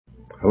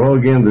Hello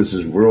again, this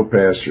is World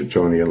Pastor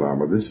Tony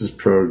Alamo. This is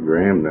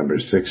program number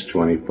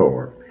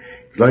 624.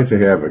 If you'd like to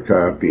have a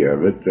copy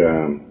of it,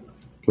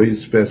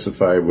 please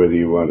specify whether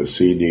you want a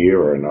CD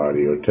or an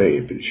audio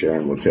tape, and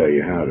Sharon will tell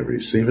you how to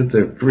receive it.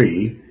 They're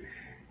free,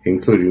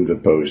 including the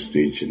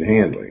postage and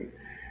handling.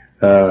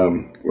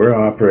 We're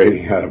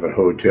operating out of a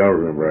hotel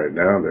room right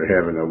now.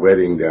 They're having a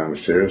wedding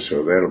downstairs,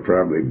 so that'll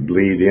probably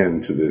bleed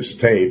into this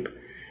tape.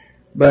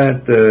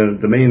 But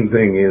the main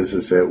thing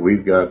is that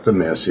we've got the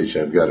message.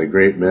 I've got a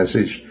great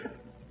message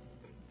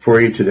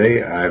for you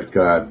today. I've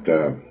got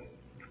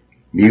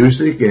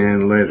music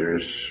and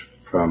letters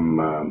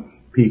from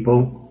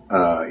people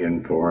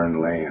in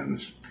foreign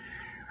lands.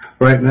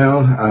 Right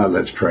now,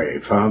 let's pray.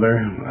 Father,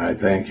 I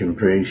thank and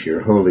praise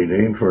your holy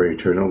name for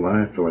eternal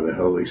life, for the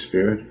Holy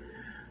Spirit.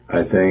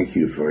 I thank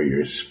you for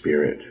your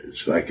Spirit.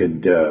 It's like a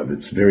dove.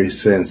 It's very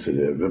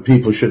sensitive. But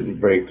people shouldn't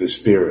break the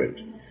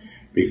Spirit,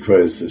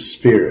 because the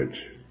Spirit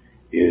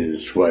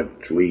is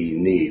what we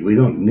need. We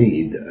don't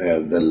need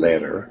the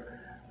letter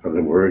of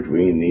the Word.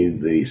 We need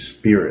the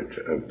Spirit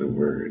of the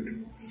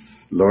Word.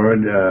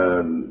 Lord,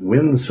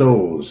 win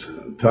souls.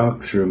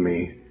 Talk through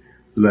me.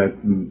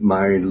 Let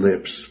my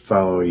lips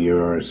follow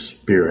your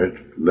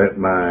Spirit. Let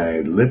my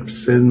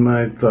lips and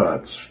my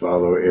thoughts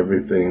follow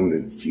everything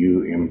that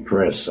you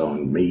impress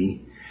on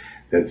me,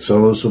 that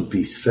souls will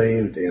be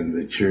saved and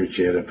the church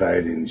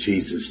edified. In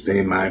Jesus'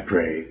 name I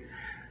pray.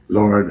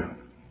 Lord,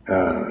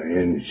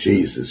 in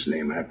Jesus'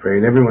 name I pray.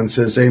 And everyone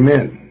says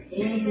amen.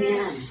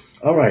 Amen.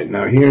 All right,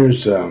 now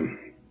here's an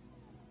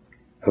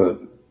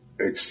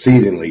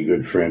exceedingly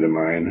good friend of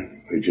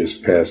mine who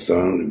just passed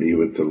on to be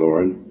with the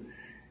Lord.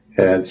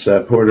 It's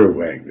Porter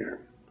Wagoner.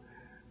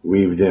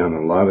 We've done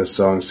a lot of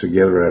songs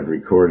together. I've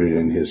recorded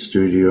in his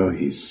studio.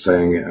 He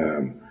sang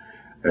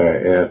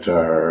at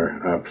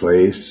our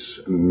place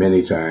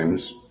many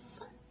times.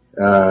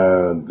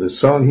 The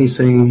song he's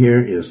singing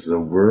here is "The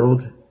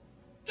World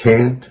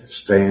Can't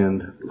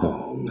Stand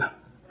Long."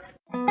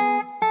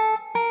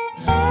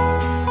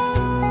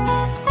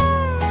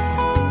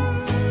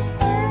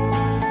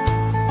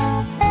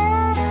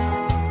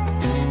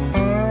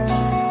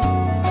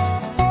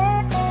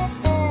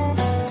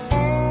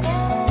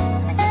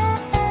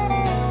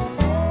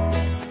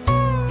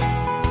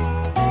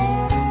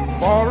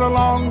 For a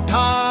long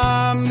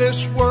time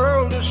this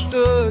world has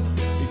stood.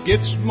 It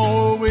gets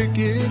more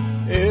wicked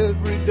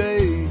every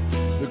day.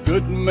 The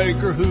good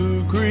maker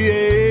who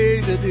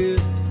created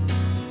it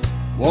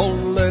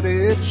won't let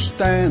it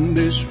stand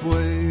this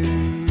way.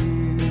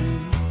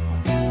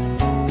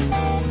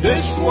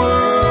 This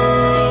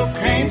world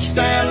can't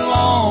stand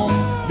long.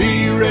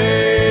 Be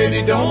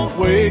ready, don't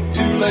wait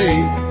too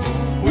late.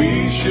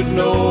 We should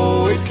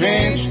know it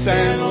can't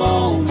stand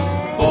long,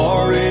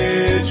 for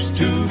it's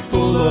too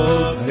full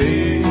of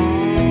hate.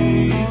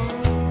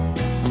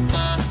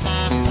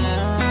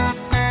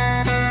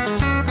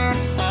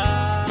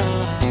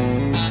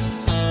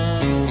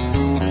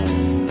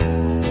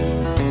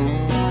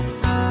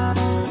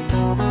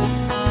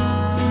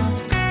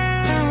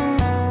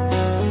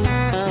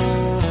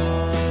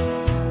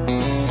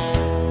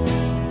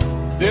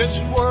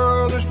 This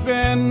world has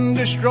been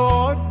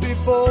destroyed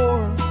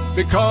before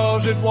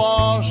because it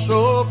was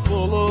so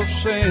full of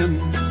sin.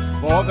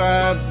 For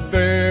that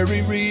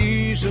very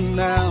reason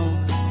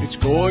now it's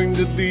going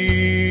to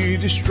be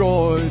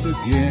destroyed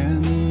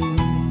again.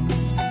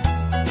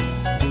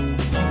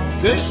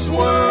 This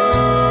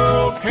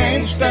world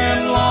can't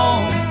stand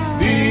long.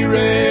 Be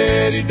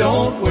ready,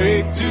 don't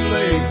wait too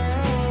late.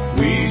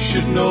 We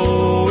should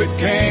know it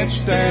can't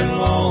stand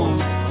long,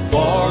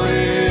 for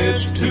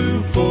it's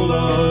too full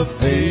of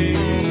hate.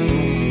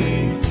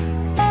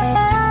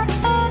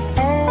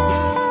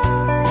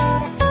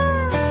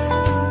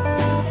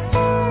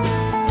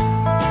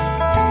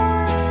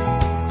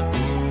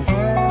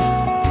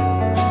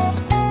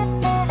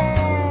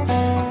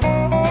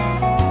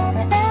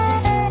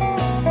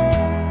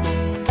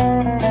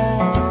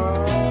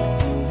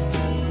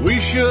 We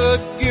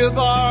should give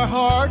our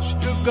hearts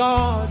to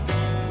God.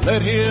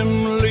 Let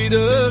Him lead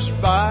us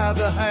by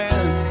the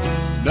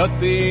hand.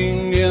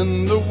 Nothing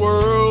in the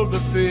world to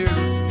fear.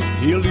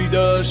 He'll lead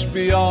us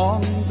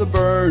beyond the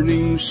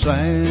burning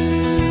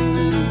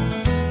sand.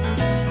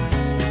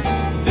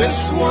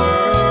 This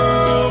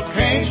world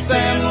can't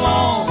stand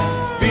long.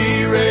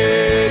 Be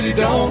ready,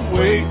 don't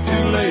wait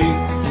too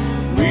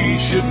late. We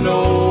should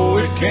know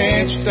it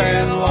can't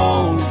stand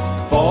long,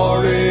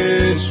 for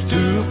it's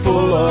too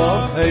full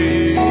of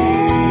hate.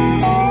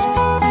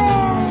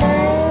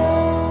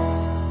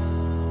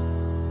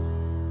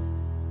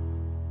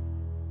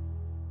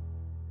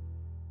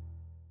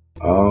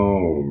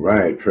 All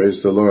right,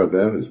 praise the Lord.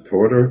 That was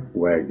Porter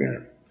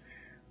Wagoner.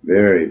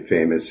 Very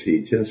famous.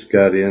 He just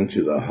got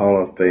into the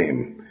Hall of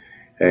Fame,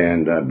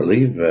 and I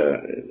believe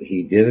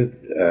he did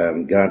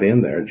it, got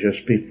in there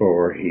just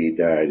before he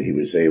died. He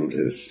was able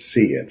to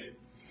see it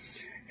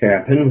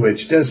happen,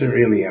 which doesn't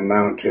really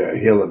amount to a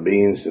hill of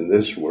beans in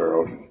this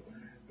world.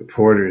 The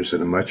Porter's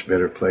in a much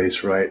better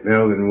place right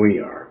now than we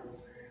are.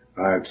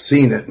 I've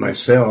seen it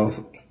myself,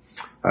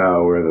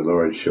 where the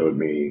Lord showed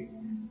me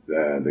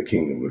the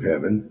kingdom of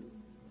heaven.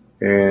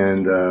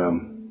 And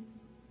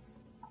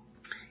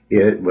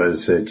it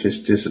was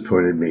just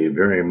disappointed me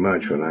very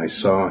much when I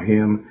saw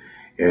him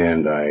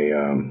and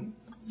I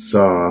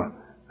saw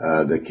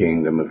the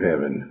kingdom of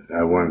heaven.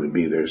 I wanted to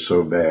be there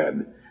so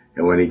bad.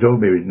 And when he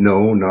told me,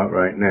 no, not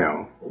right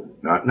now,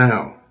 not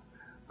now,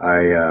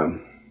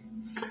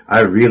 I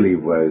really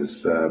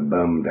was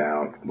bummed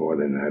out more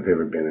than I've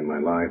ever been in my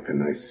life,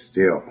 and I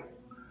still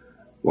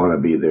want to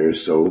be there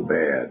so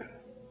bad.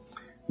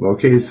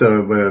 Okay,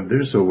 so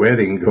there's a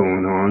wedding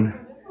going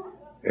on,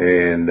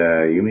 and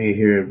you may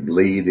hear it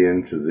bleed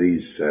into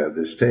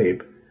this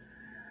tape.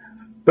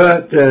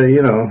 But,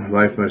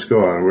 life must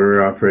go on.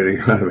 We're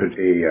operating out of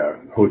a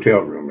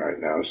hotel room right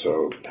now,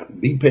 so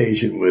be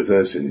patient with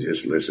us and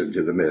just listen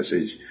to the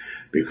message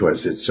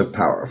because it's a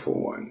powerful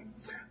one.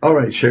 All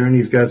right, Sharon,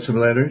 you've got some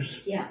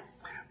letters?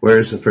 Yes.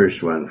 Where's the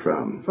first one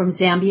from? From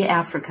Zambia,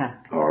 Africa.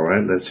 All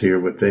right, let's hear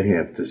what they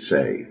have to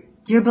say.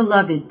 Dear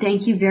beloved,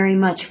 thank you very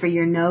much for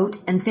your note,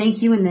 and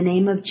thank you in the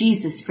name of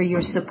Jesus for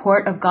your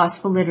support of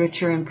gospel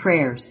literature and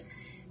prayers.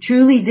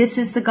 Truly, this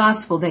is the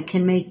gospel that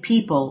can make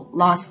people,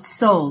 lost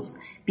souls,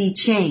 be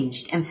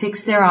changed and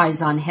fix their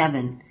eyes on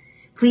heaven.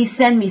 Please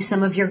send me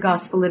some of your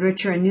gospel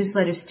literature and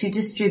newsletters to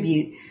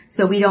distribute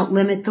so we don't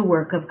limit the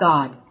work of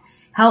God.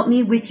 Help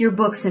me with your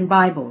books and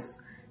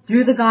Bibles.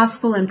 Through the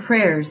gospel and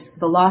prayers,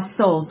 the lost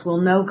souls will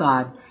know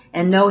God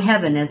and know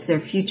heaven as their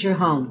future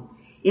home.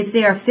 If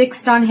they are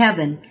fixed on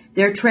heaven,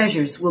 their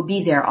treasures will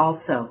be there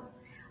also.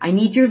 I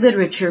need your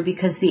literature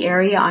because the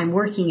area I'm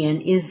working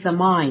in is the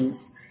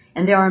mines,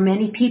 and there are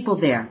many people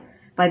there.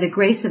 By the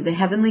grace of the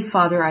Heavenly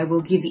Father, I will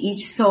give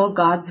each soul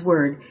God's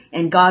word,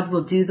 and God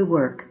will do the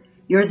work.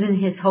 Yours in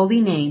His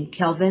holy name,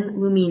 Kelvin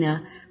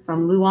Lumina,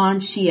 from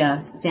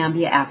Luanshia,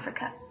 Zambia,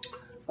 Africa.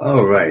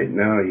 All right,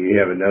 now you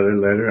have another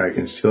letter. I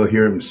can still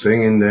hear them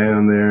singing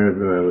down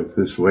there with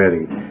this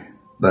wedding,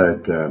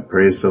 but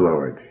praise the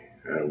Lord.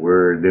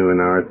 We're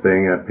doing our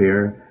thing up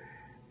here,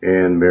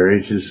 and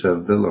marriage is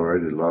of the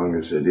Lord as long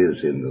as it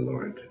is in the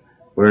Lord.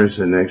 Where's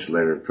the next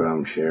letter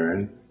from,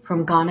 Sharon?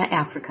 From Ghana,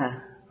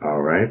 Africa.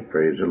 All right,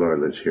 praise the Lord.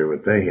 Let's hear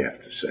what they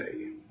have to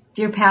say.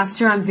 Dear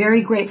Pastor, I'm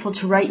very grateful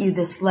to write you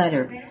this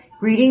letter.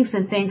 Greetings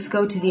and thanks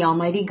go to the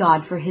Almighty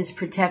God for His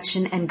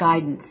protection and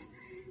guidance.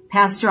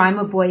 Pastor, I'm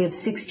a boy of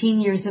 16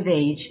 years of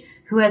age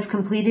who has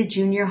completed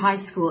junior high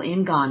school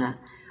in Ghana.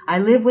 I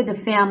live with a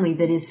family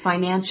that is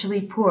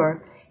financially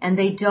poor and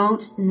they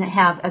don't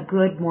have a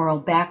good moral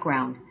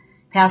background.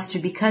 Pastor,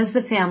 because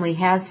the family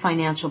has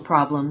financial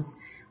problems,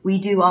 we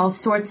do all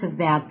sorts of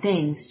bad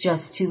things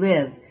just to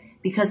live,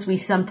 because we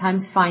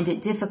sometimes find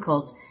it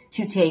difficult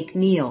to take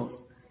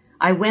meals.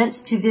 I went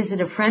to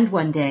visit a friend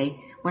one day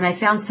when I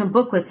found some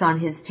booklets on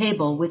his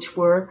table which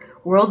were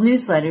world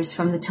newsletters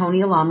from the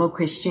Tony Alamo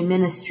Christian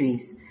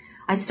Ministries.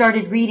 I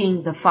started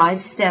reading the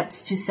 5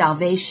 Steps to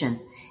Salvation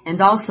and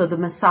also the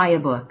Messiah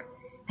book.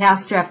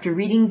 Pastor, after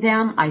reading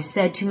them, I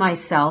said to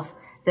myself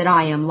that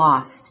I am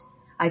lost.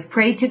 I've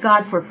prayed to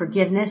God for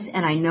forgiveness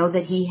and I know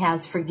that He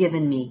has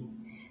forgiven me.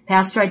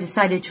 Pastor, I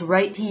decided to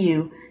write to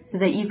you so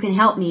that you can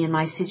help me in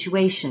my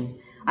situation.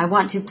 I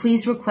want to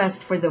please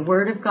request for the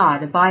Word of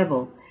God, a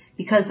Bible,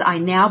 because I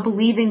now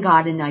believe in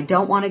God and I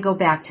don't want to go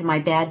back to my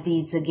bad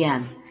deeds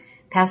again.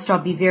 Pastor, I'll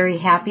be very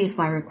happy if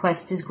my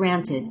request is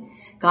granted.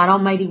 God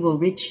Almighty will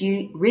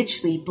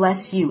richly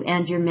bless you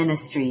and your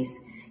ministries.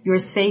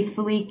 Yours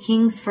faithfully,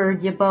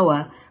 Kingsford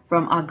Yaboa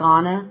from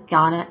Agana,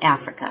 Ghana,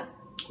 Africa.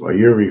 Well,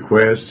 your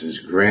request is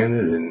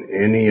granted, and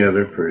any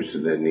other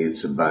person that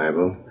needs a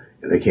Bible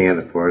and they can't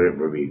afford it,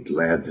 we'll be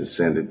glad to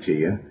send it to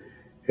you,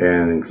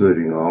 and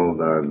including all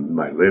of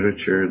my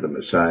literature, the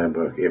Messiah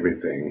book,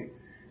 everything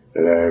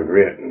that I've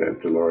written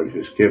that the Lord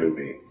has given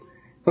me.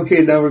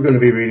 Okay, now we're going to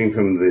be reading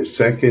from the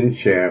 2nd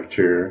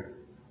chapter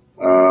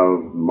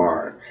of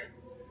Mark.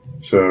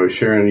 So,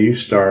 Sharon, you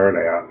start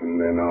out, and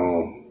then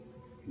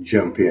I'll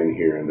jump in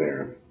here and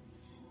there.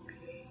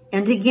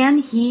 And again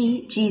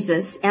he,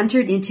 Jesus,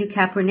 entered into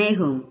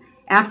Capernaum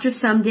after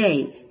some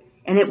days,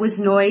 and it was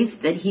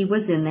noised that he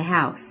was in the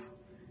house.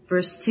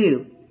 Verse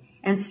 2,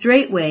 And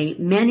straightway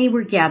many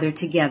were gathered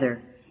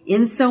together,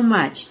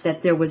 insomuch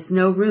that there was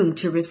no room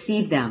to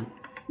receive them,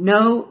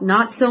 no,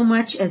 not so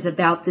much as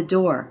about the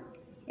door.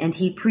 And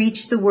he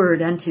preached the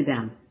word unto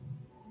them.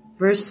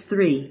 Verse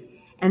 3,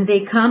 And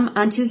they come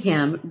unto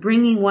him,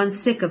 bringing one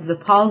sick of the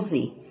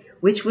palsy,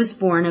 which was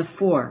born of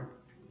 4.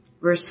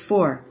 Verse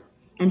 4,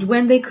 And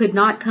when they could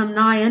not come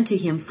nigh unto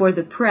him for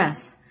the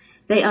press,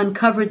 they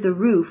uncovered the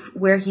roof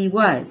where he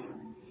was.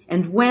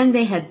 And when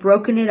they had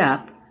broken it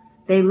up,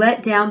 they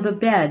let down the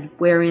bed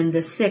wherein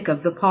the sick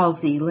of the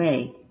palsy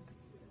lay.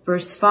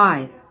 Verse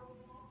 5,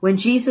 When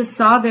Jesus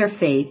saw their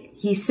faith,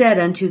 he said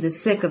unto the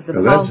sick of the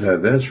palsy.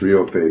 That's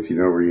real faith,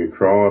 where you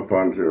crawl up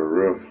onto a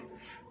roof,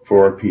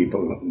 4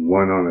 people,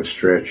 one on a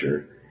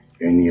stretcher,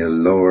 and you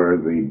lower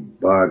the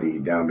body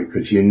down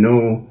because you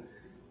know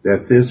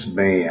that this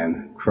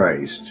man,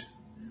 Christ,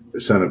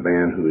 the Son of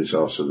Man, who is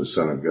also the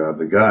Son of God,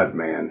 the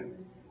God-man,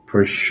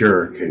 for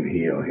sure can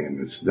heal him.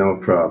 It's no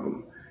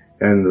problem.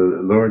 And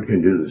the Lord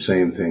can do the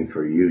same thing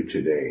for you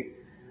today.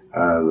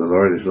 The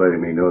Lord is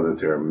letting me know that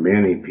there are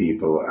many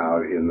people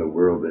out in the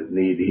world that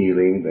need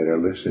healing, that are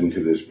listening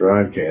to this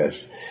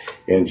broadcast,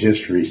 and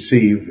just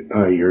receive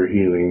your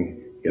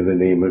healing in the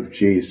name of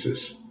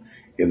Jesus.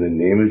 In the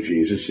name of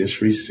Jesus,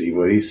 just receive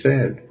what he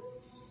said.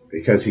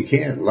 Because he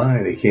can't lie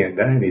and he can't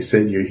die, and he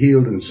said you're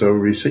healed, and so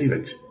receive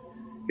it.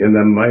 In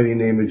the mighty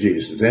name of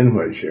Jesus. Then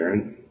what,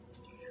 Sharon?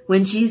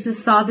 When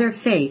Jesus saw their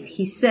faith,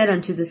 he said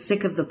unto the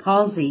sick of the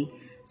palsy,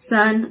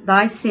 Son,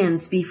 thy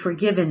sins be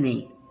forgiven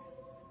thee.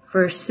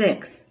 Verse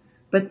 6,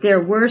 but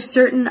there were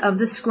certain of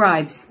the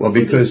scribes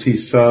because he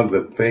saw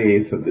the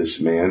faith of this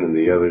man and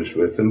the others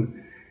with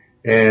him,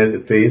 and the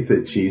faith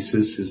that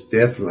Jesus is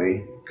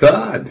definitely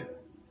God.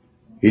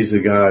 He's a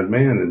God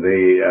man, and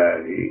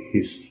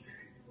he's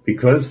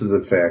because of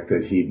the fact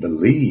that he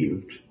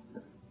believed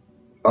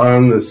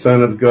on the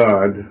Son of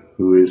God,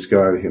 who is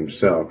God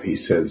himself. He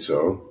said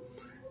so.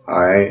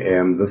 I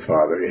am the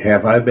Father.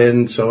 Have I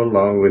been so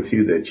long with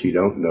you that you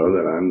don't know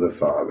that I'm the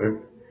Father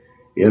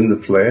in the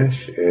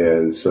flesh?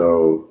 And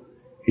so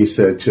he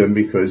said to him,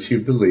 because you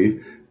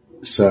believe,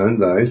 Son,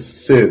 thy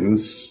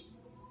sins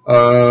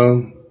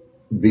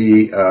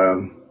be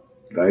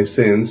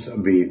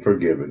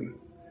forgiven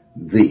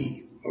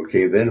thee.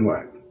 Okay, then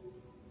what?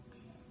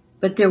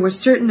 But there were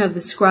certain of the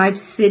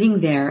scribes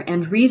sitting there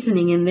and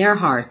reasoning in their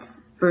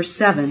hearts. Verse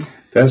 7.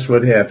 That's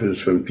what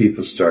happens when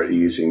people start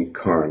using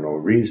carnal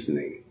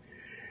reasoning.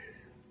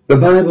 The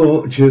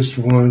Bible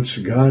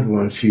God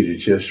wants you to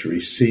just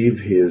receive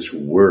his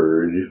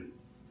word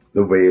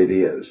the way it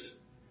is.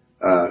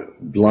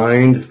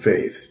 Blind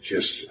faith.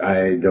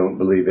 I don't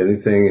believe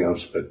anything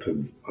else but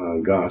the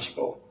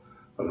gospel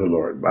of the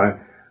Lord.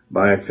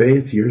 By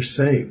faith, you're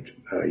saved.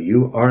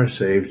 You are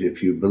saved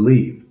if you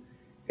believe.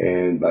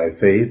 And by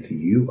faith,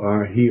 you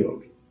are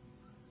healed.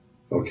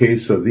 Okay,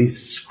 so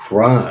these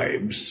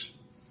scribes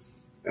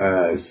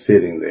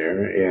sitting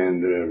there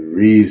and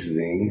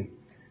reasoning,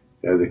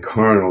 the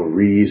carnal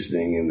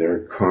reasoning in their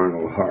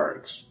carnal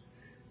hearts.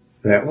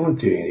 That won't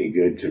do any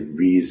good to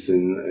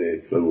reason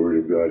if the Word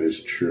of God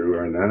is true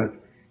or not.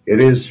 It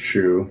is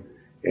true,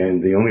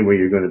 and the only way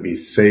you're going to be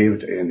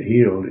saved and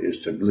healed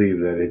is to believe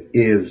that it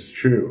is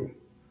true.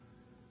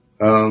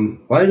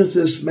 Why does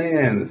this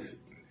man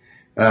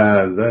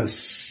thus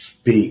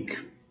speak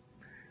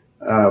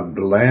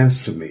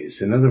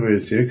blasphemies? In other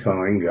words, they're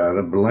calling God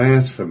a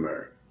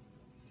blasphemer.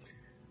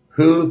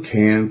 Who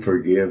can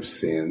forgive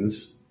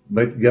sins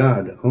but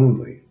God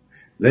only?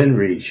 Then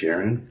read,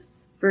 Sharon.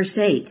 Verse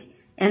 8.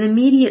 And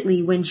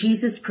immediately when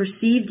Jesus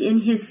perceived in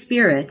his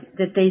spirit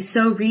that they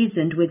so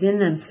reasoned within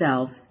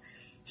themselves,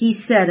 he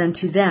said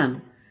unto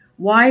them,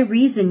 Why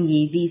reason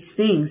ye these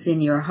things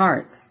in your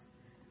hearts?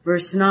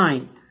 Verse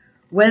 9.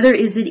 Whether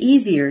is it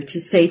easier to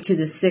say to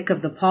the sick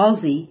of the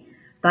palsy,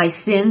 Thy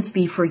sins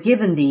be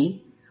forgiven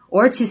thee,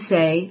 or to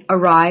say,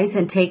 Arise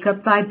and take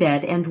up thy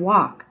bed and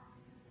walk?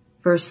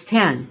 Verse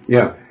 10.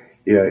 Yeah.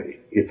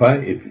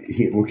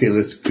 Okay,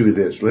 let's do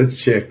this. Let's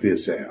check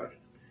this out.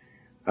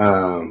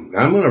 I'm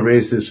going to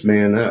raise this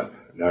man up.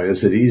 Now,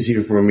 is it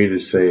easier for me to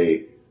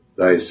say,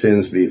 Thy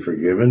sins be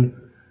forgiven?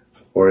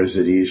 Or is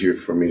it easier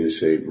for me to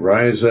say,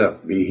 Rise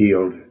up, be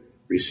healed,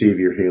 receive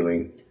your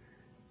healing?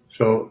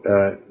 So,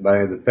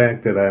 by the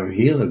fact that I'm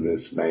healing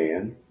this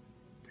man,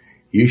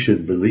 you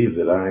should believe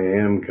that I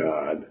am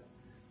God,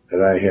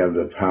 that I have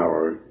the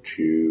power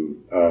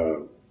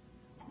to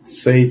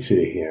say to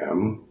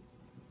him,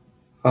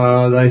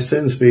 Thy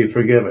sins be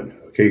forgiven.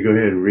 Okay, go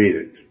ahead and read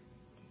it.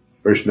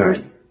 Verse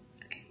 9.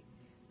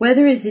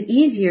 Whether is it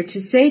easier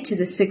to say to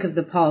the sick of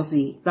the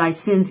palsy, Thy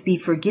sins be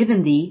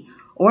forgiven thee,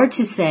 or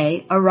to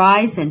say,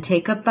 Arise and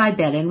take up thy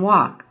bed and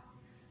walk?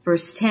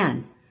 Verse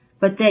 10.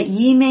 But that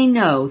ye may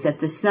know that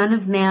the Son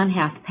of Man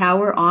hath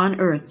power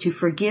on earth to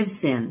forgive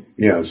sins.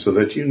 Yeah, so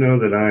that you know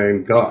that I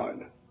am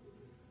God.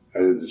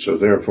 So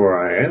therefore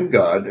I am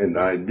God, and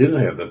I do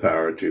have the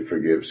power to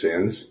forgive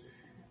sins.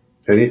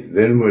 And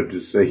then what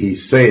he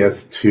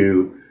saith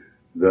to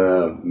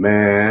the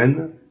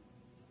man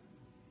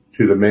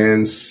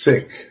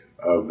sick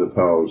of the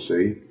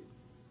palsy,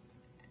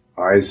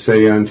 I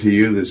say unto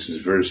you, this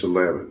is verse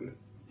 11,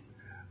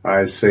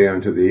 I say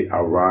unto thee,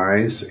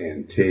 Arise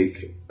and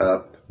take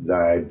up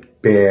thy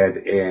bed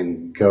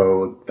and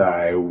go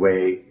thy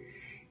way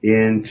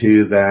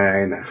into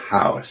thine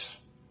house.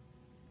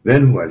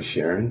 Then what,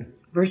 Sharon?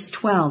 Verse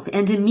 12,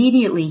 And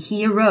immediately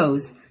he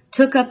arose,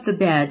 took up the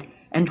bed,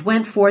 and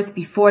went forth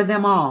before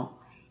them all,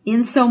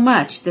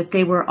 insomuch that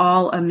they were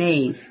all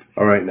amazed.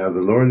 All right, now the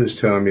Lord is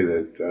telling me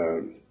that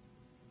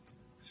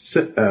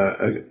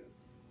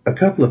a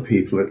couple of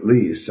people at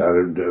least out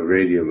of the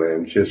Radio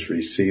Land just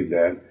received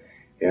that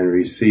and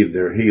received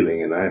their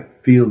healing, and I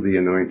feel the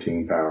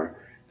anointing power.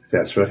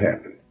 That's what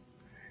happened.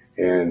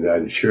 And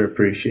I'd sure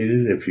appreciate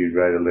it if you'd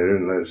write a letter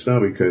and let us know,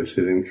 because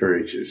it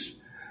encourages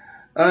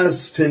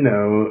us to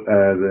know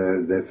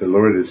that the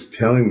Lord is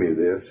telling me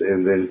this,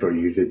 and then for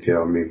you to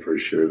tell me for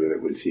sure that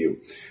it was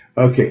you.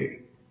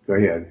 Okay, go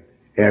ahead.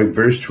 And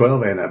verse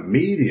 12, and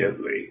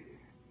immediately,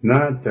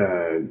 not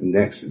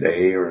next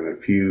day or in a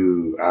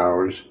few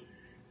hours,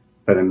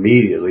 but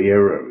immediately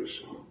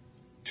arose.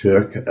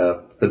 took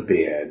up the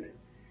bed,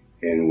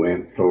 and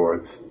went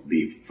forth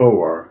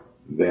before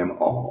them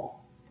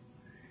all.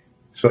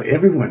 So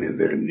everyone in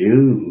there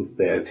knew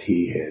that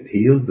he had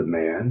healed the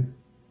man.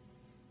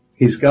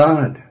 He's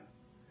God.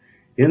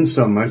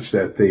 Insomuch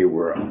that they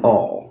were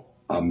all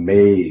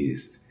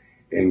amazed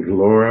and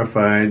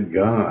glorified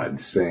God,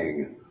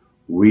 saying,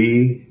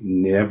 we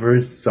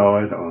never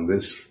saw it on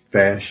this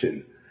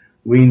fashion.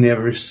 We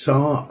never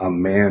saw a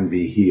man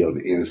be healed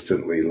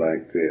instantly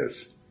like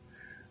this.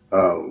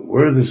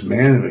 Where this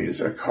man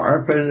is, a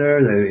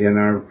carpenter in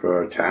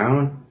our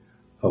town?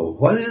 Oh,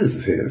 what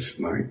is this?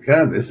 My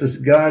God, this is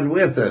God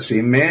with us,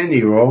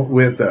 Emmanuel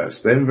with us.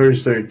 Then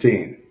verse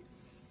 13.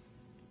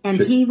 And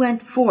he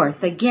went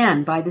forth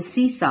again by the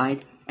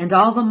seaside, and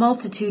all the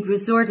multitude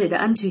resorted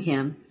unto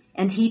him,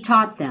 and he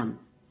taught them.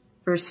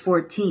 Verse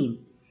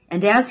 14.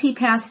 And as he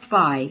passed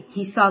by,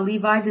 he saw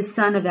Levi the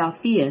son of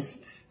Alphaeus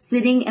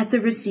sitting at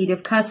the receipt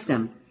of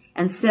custom,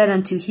 and said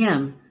unto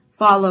him,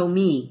 follow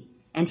me.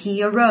 And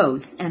he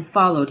arose and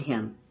followed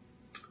him.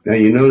 Now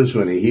you notice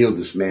when he healed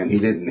this man, he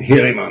didn't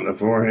hit him on the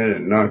forehead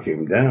and knock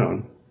him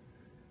down.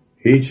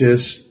 He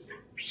just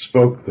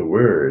spoke the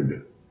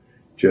word,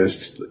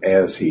 just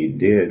as he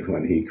did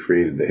when he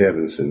created the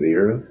heavens and the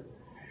earth,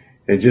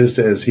 and just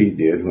as he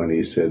did when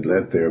he said,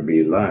 let there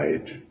be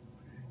light.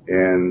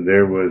 And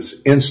there was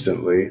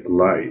instantly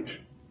light.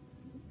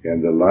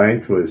 And the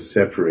light was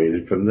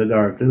separated from the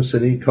darkness,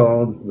 and he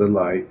called the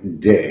light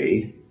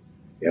day.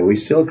 And we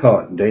still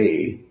call it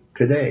day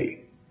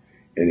today.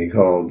 And he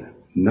called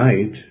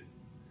night,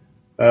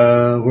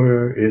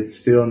 where it's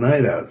still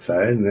night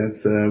outside, and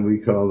that's, we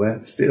call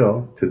that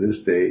still, to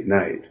this day,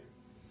 night.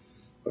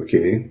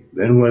 Okay,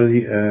 then what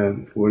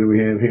do we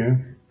have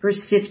here?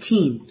 Verse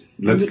 15.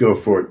 Let's go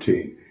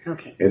 14.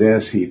 Okay. And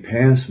as he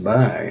passed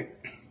by,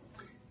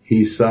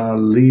 he saw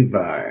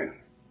Levi,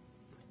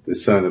 the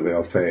son of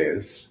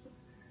Alphaeus,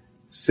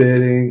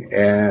 sitting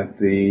at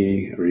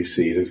the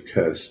receipt of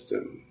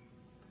custom,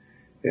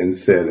 and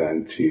said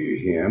unto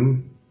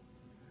him,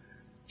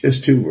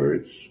 just two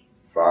words,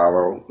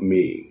 follow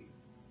me.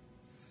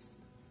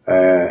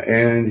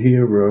 And he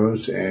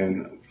arose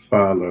and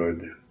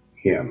followed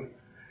him.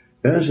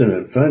 Isn't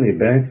it funny?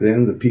 Back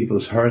then, the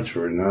people's hearts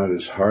were not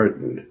as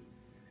hardened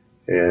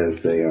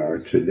as they are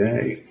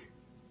today.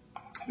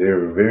 They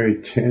were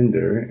very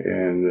tender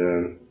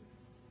and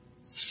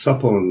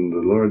supple, and the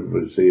Lord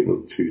was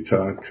able to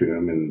talk to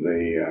them, and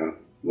they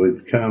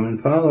would come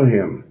and follow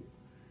him.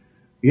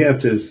 You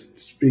have to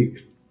speak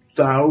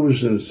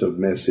thousands of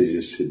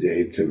messages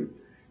today to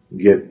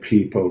get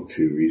people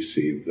to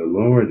receive the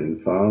Lord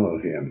and follow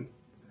him.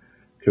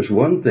 Because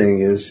one thing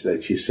is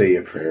that you say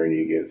a prayer and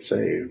you get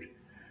saved.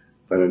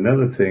 But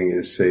another thing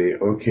is say,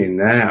 okay,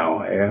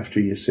 now, after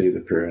you say the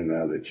prayer,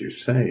 now that you're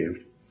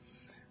saved,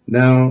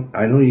 now,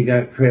 I know you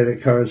got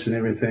credit cards and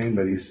everything,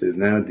 but he said,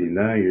 now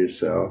deny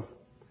yourself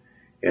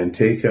and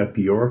take up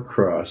your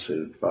cross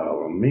and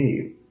follow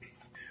me.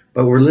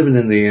 But we're living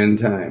in the end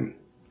time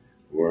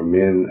where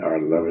men are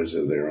lovers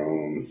of their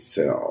own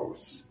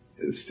selves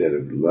instead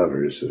of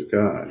lovers of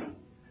God.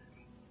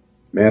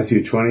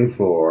 Matthew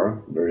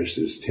 24,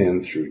 verses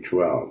 10 through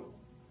 12.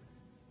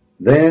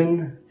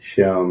 Then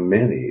shall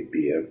many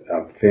be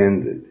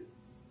offended,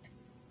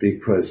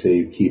 because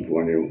they keep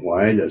wondering,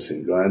 why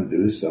doesn't God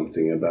do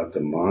something about the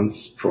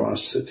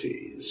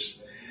monstrosities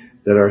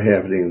that are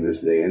happening in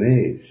this day and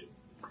age?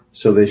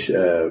 So they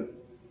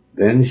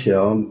then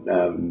shall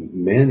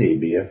many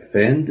be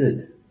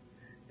offended,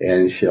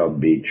 and shall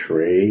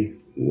betray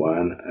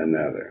one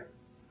another.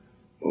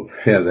 Well,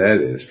 yeah,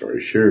 that is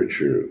for sure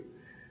true.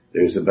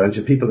 There's a bunch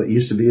of people that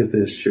used to be at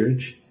this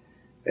church,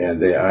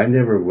 and I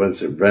never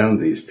was around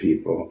these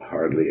people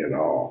hardly at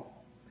all.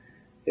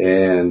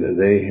 And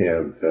they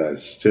have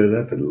stood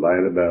up and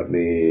lied about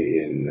me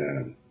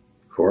in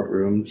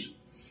courtrooms,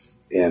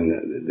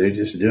 and they're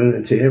just doing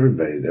it to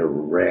everybody. They're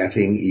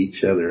ratting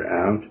each other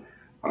out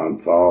on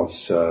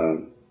false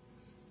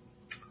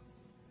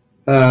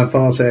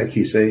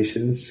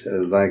accusations,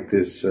 like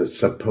this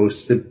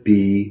supposed to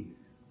be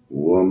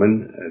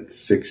woman, a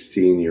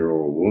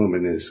 16-year-old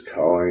woman, is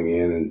calling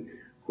in and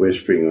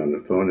whispering on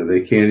the phone, and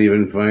they can't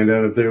even find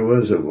out if there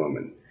was a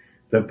woman.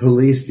 The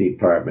police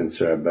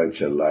departments are a bunch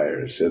of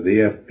liars. So the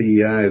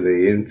FBI,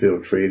 they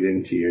infiltrate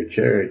into your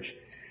church.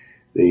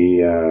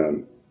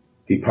 The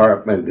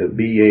department, the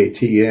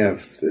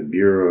BATF, the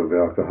Bureau of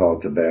Alcohol,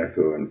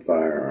 Tobacco, and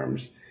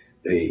Firearms,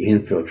 they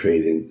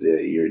infiltrate into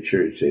your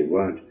church.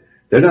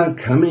 They're not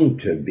coming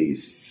to be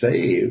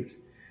saved.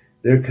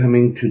 They're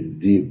coming to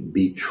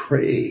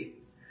betray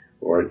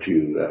or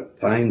to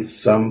find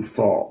some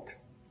fault.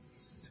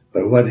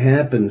 But what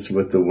happens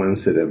with the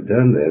ones that have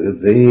done that, if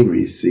they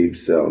receive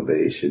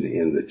salvation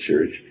in the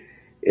church,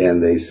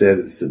 and they said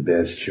it's the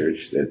best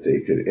church that they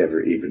could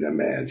ever even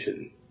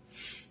imagine.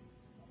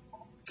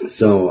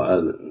 So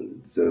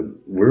the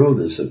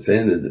world is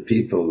offended, the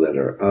people that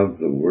are of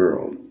the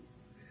world,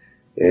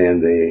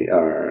 and they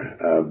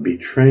are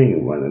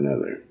betraying one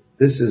another.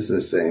 This is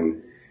the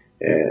same,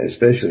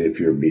 especially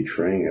if you're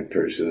betraying a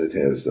person that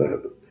has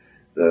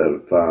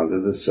the Father,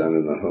 the Son,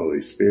 and the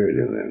Holy Spirit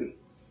in them.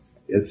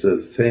 It's the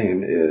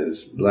same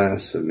as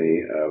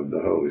blasphemy of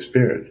the Holy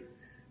Spirit.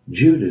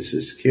 Judas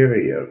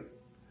Iscariot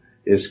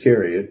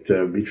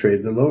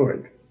betrayed the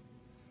Lord.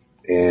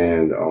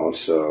 And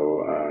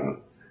also,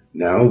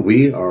 now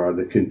we are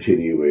the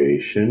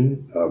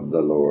continuation of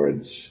the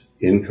Lord's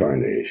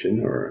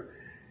incarnation, or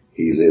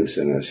he lives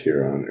in us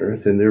here on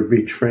earth, and they're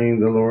betraying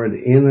the Lord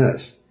in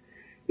us.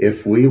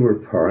 If we were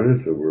part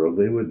of the world,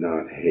 they would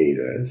not hate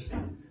us.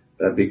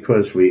 But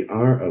because we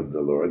are of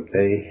the Lord,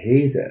 they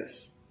hate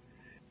us.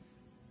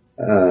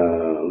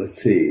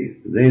 Let's see.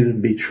 They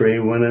betray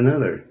one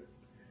another.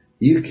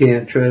 You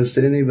can't trust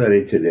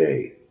anybody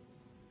today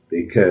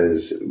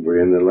because we're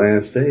in the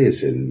last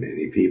days and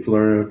many people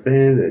are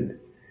offended.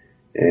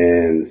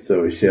 And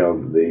so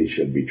they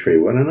shall betray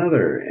one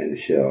another and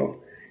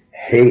shall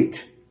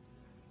hate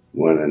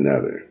one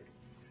another.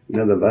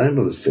 Now the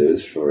Bible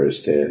says for us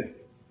to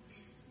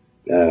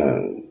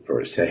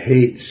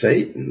hate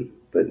Satan,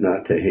 but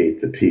not to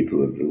hate the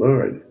people of the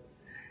Lord.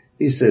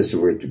 He says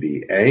we're to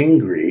be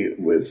angry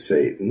with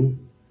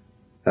Satan.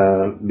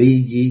 Be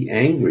ye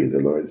angry,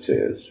 the Lord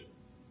says.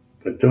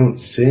 But don't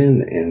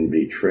sin and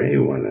betray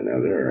one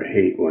another or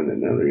hate one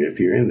another. If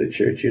you're in the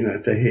church, you're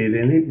not to hate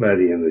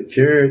anybody in the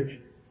church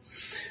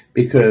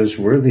because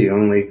we're the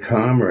only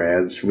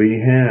comrades we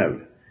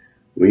have.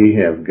 We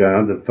have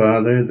God the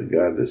Father,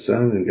 God the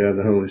Son, and God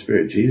the Holy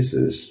Spirit.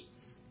 Jesus,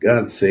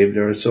 God saved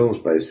our souls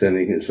by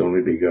sending his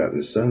only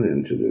begotten Son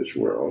into this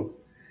world.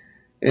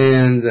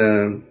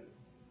 And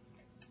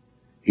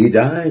he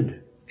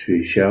died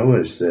to show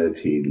us that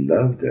he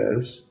loved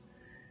us.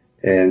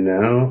 And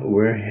now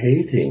we're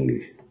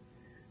hating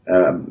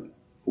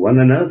one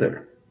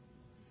another.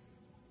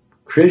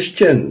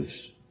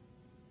 Christians.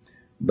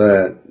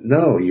 But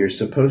no, you're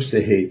supposed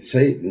to hate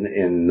Satan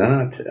and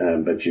not,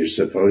 but you're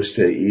supposed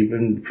to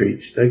even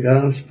preach the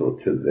gospel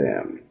to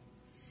them.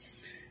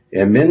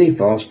 And many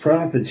false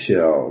prophets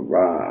shall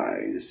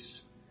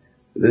rise.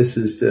 This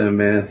is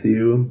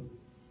Matthew,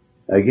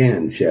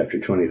 again, chapter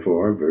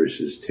 24,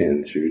 verses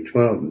 10 through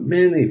 12.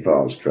 Many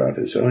false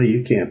prophets. Oh,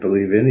 you can't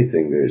believe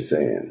anything they're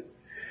saying.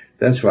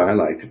 That's why I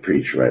like to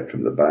preach right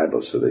from the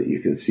Bible so that you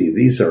can see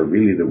these are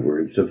really the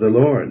words of the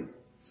Lord.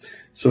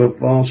 So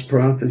false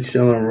prophets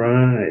shall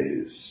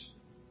arise.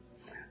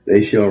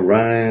 They shall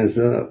rise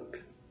up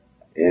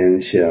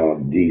and shall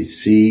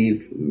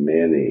deceive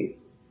many.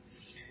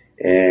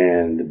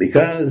 And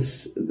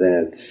because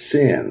that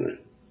sin,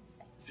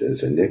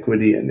 says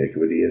iniquity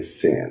is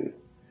sin.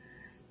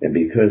 And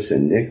because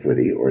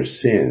iniquity or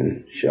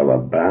sin shall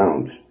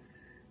abound,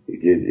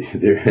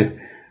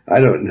 I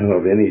don't know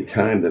of any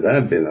time that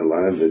I've been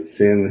alive that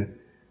sin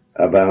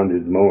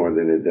abounded more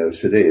than it does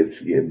today.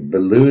 It's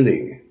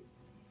ballooning.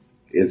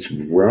 It's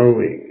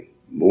growing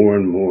more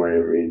and more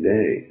every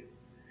day.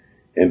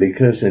 And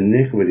because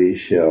iniquity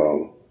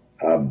shall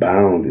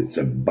abound, it's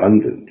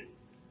abundant,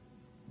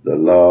 the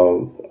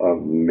love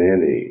of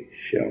many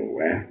shall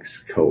wax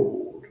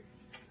cold.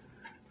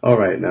 All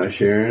right, now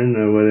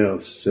Sharon, what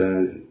else?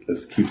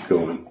 Let's keep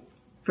going.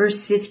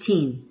 Verse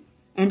 15.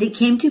 And it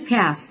came to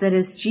pass that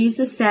as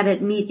Jesus sat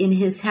at meat in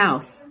his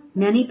house,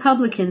 many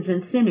publicans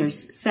and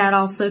sinners sat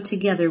also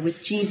together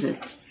with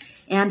Jesus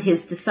and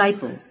his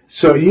disciples.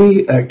 So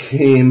he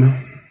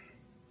came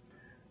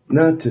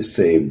not to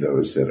save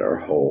those that are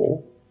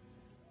whole.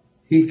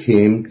 He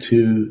came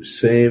to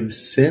save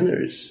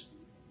sinners.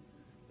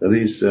 Now,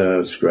 these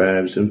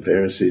scribes and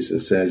Pharisees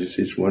and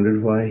Sadducees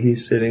wondered why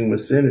he's sitting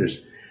with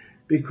sinners.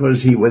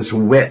 Because he was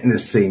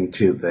witnessing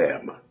to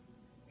them.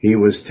 He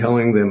was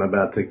telling them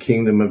about the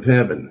kingdom of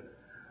heaven.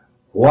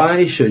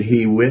 Why should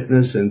he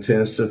witness and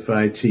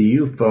testify to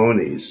you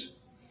phonies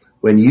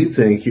when you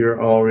think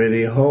you're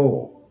already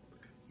whole?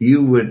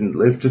 You wouldn't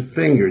lift a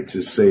finger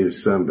to save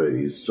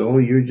somebody's soul.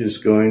 You're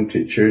just going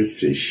to church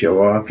to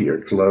show off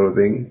your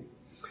clothing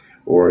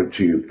or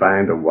to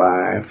find a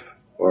wife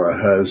or a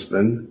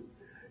husband.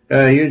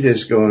 You're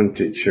just going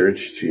to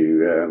church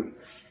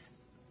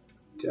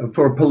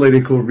for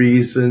political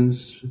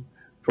reasons,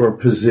 for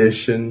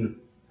position,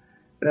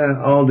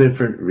 all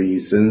different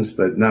reasons,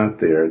 but not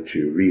there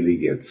to really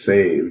get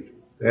saved.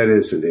 That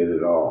isn't it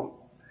at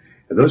all.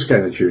 And those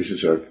kind of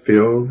churches are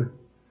filled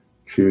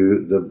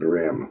to the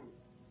brim.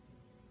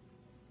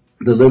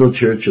 The little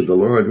church of the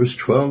Lord was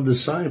 12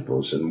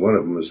 disciples, and one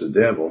of them was the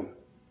devil.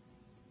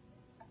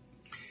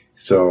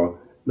 So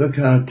look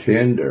how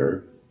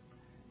tender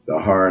the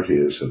heart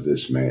is of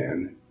this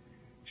man.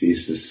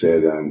 Jesus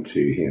said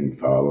unto him,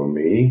 follow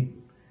me.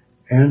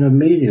 And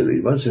immediately,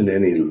 it wasn't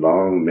any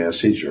long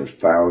message or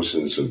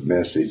thousands of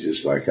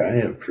messages like I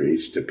have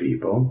preached to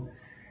people.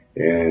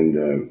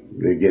 And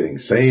they're getting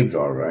saved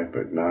all right,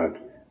 but not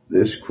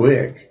this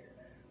quick.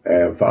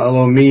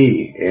 Follow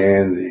me.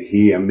 And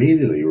he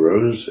immediately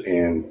rose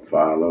and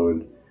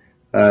followed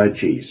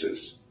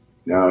Jesus.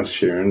 Now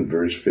Sharon,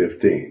 verse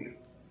 15.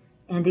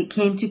 And it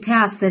came to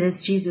pass that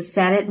as Jesus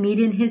sat at meat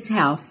in his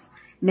house,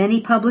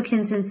 many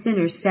publicans and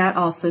sinners sat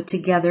also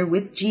together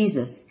with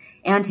Jesus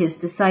and his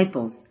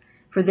disciples.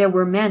 for there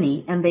were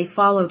many, and they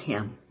followed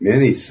him.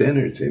 Many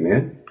sinners,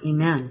 amen?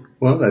 Amen.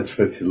 Well, that's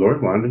what the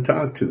Lord wanted to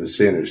talk to the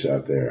sinners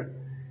out there.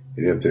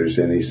 And if there's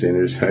any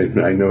sinners,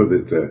 I know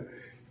that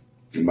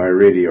my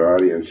radio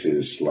audience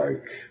is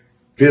like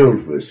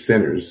filled with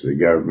sinners. The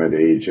government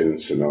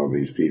agents and all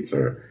these people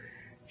are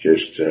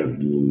just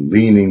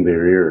leaning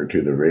their ear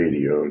to the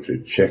radio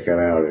to check it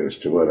out as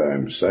to what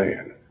I'm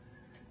saying,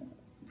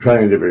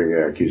 trying to bring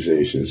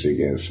accusations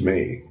against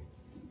me.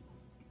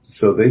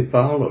 So they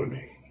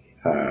followed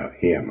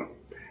him.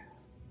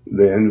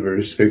 Then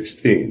verse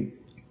 16.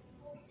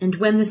 And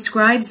when the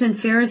scribes and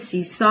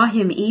Pharisees saw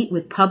him eat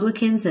with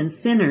publicans and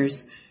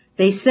sinners,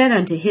 they said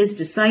unto his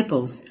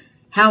disciples,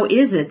 How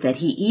is it that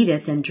he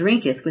eateth and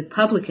drinketh with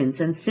publicans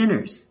and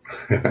sinners?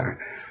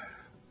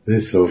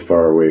 This is so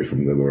far away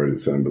from the Lord,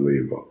 it's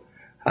unbelievable.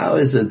 How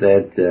is it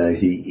that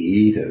he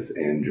eateth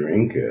and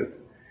drinketh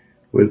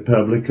with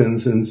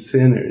publicans and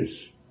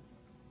sinners?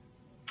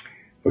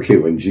 Okay,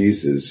 when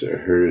Jesus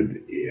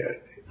heard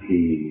it,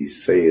 he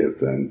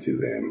saith unto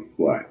them,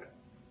 what?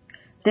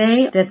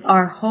 They that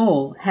are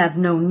whole have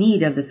no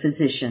need of the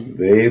physician.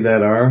 They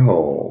that are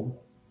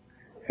whole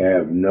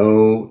have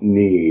no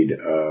need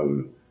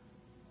of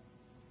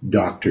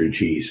Dr.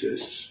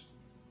 Jesus,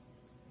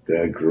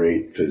 the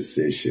great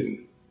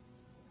physician.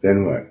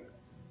 Then what?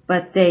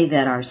 But they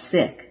that are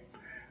sick.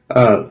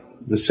 The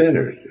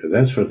sinner.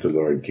 That's what the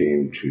Lord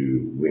came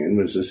to win,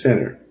 was the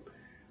sinner.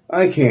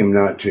 I came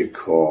not to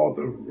call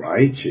the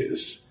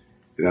righteous,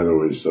 in other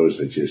words, those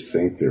that just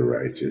think they're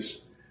righteous,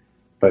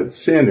 but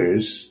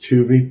sinners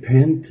to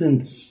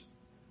repentance.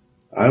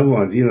 I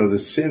want, the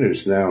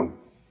sinners. Now,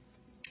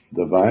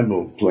 the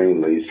Bible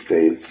plainly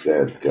states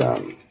that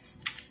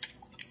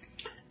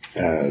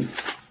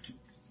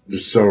the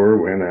sower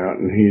went out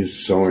and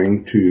he's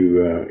sowing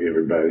to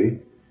everybody.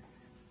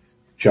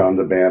 John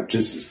the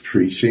Baptist is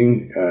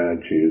preaching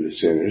to the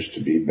sinners to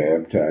be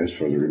baptized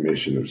for the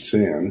remission of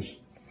sins.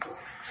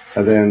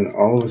 And then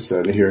all of a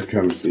sudden, here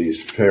comes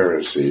these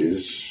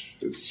Pharisees,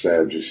 the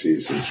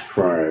Sadducees and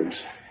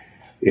scribes,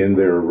 in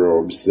their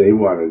robes. They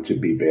wanted to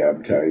be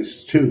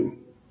baptized too.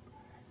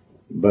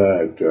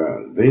 But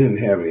they didn't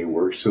have any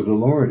works of the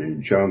Lord.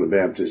 And John the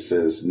Baptist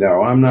says,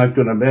 no, I'm not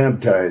going to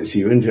baptize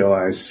you until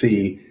I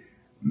see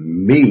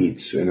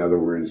meats, in other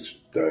words,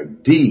 the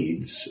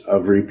deeds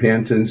of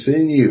repentance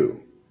in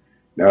you.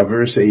 Now,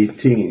 verse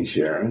 18,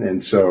 Sharon.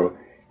 And so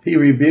he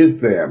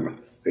rebuked them.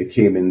 They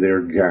came in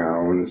their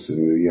gowns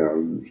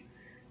and,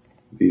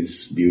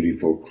 these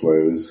beautiful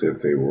clothes that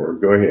they wore.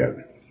 Go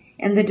ahead.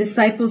 And the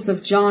disciples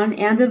of John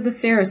and of the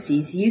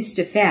Pharisees used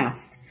to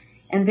fast.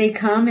 And they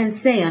come and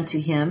say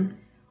unto him,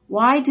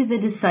 Why do the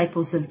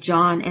disciples of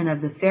John and of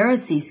the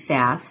Pharisees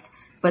fast,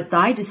 but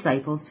thy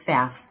disciples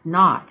fast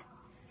not?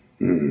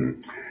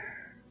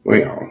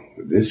 Well,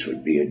 this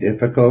would be a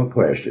difficult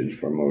question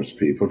for most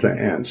people to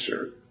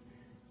answer.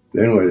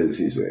 Then what does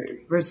he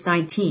say? Verse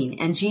 19,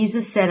 And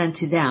Jesus said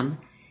unto them,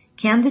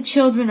 Can the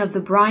children of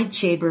the bride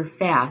chamber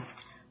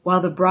fast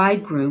while the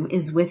bridegroom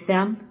is with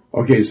them?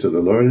 Okay, so the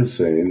Lord is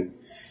saying,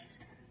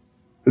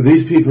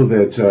 these people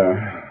that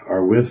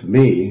are with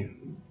me,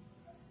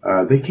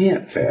 they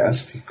can't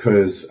fast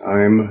because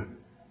I'm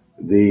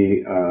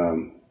the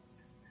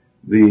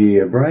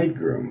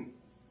bridegroom,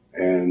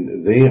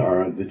 and they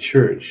are the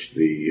church,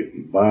 the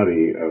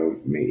body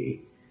of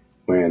me.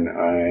 When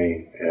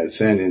I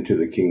ascend into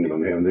the kingdom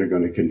of heaven, they're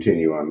going to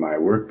continue on my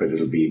work, but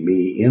it'll be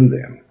me in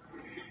them.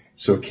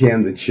 So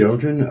can the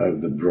children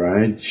of the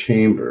bride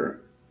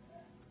chamber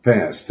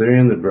fast? They're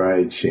in the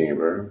bride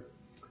chamber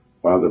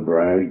while the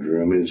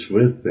bridegroom is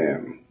with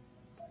them.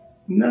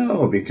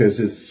 No, because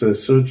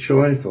it's so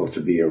joyful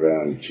to be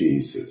around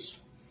Jesus.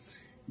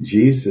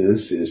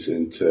 Jesus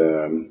isn't,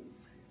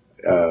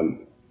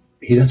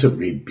 he doesn't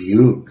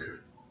rebuke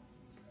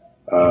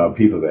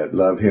people that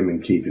love him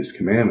and keep his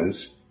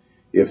commandments.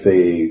 If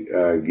they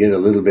get a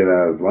little bit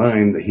out of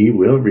line, he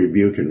will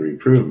rebuke and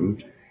reprove them,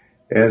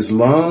 as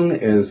long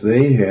as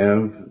they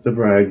have the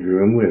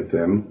bridegroom with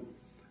them.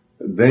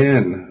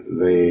 Then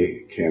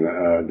they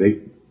cannot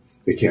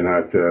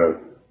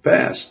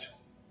fast.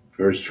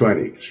 Verse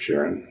 20,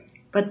 Sharon.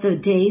 But the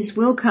days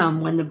will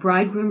come when the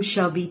bridegroom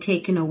shall be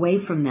taken away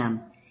from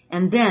them,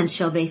 and then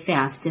shall they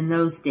fast in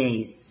those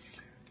days.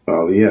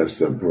 Well, yes,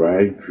 the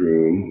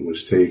bridegroom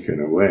was taken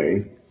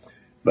away,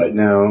 but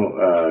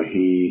now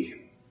he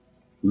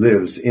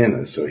lives in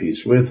us, so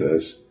he's with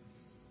us,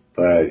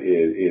 but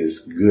it is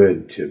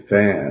good to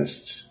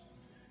fast.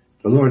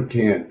 The Lord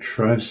can't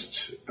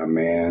trust a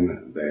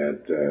man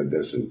that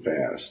doesn't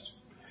fast.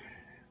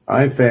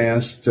 I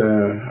fast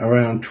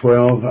around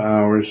 12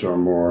 hours or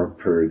more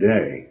per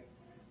day,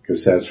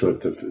 because that's what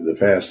the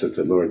fast that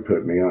the Lord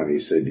put me on. He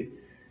said,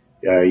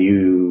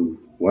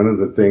 one of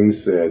the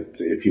things that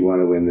if you want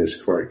to win this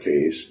court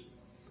case,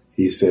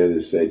 he said,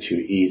 is that you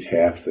eat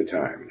half the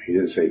time. He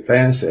didn't say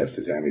fast half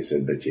the time. He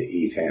said, but you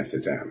eat half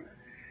the time.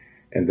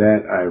 And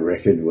that, I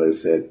reckoned,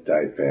 was that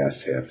I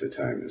fast half the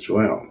time as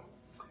well.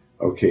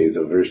 Okay,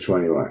 the verse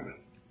 21.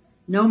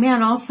 No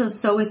man also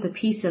seweth a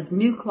piece of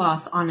new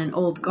cloth on an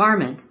old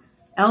garment,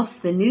 else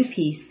the new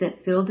piece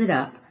that filled it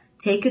up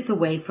taketh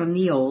away from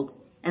the old,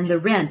 and the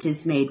rent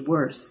is made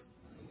worse.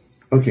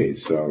 Okay,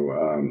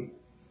 so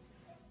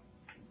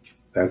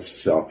that's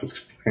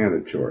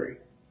self-explanatory.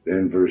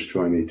 Then verse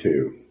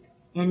 22.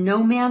 And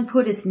no man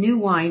putteth new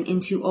wine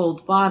into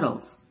old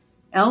bottles,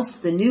 else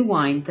the new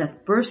wine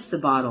doth burst the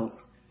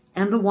bottles,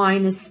 and the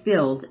wine is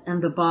spilled,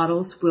 and the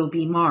bottles will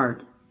be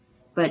marred.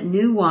 But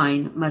new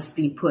wine must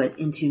be put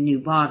into new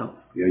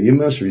bottles. Yeah, you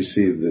must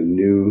receive the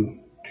New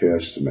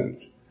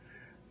Testament,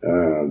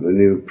 the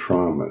new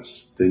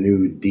promise, the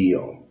new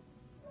deal.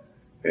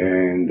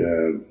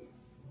 And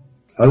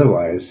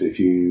otherwise, if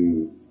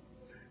you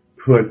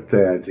put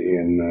that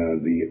in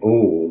the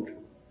old,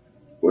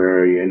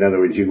 where, in other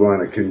words, you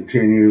want to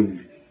continue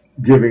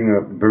giving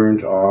up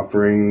burnt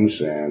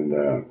offerings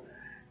and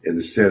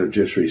instead of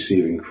just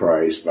receiving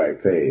Christ by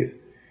faith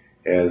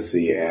as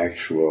the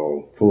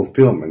actual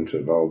fulfillment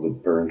of all the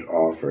burnt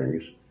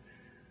offerings,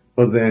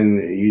 well, then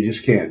you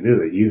just can't do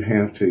that. You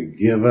have to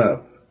give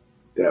up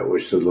that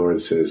which the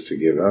Lord says to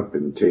give up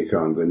and take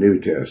on the New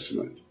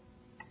Testament.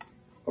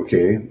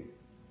 Okay?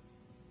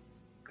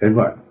 And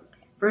what?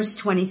 Verse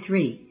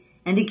 23.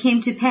 And it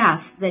came to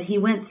pass that he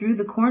went through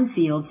the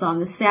cornfields on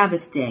the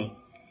Sabbath day,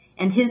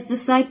 and his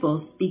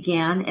disciples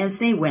began as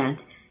they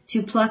went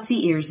to pluck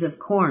the ears of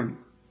corn.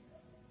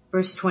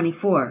 Verse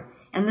 24.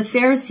 And the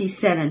Pharisees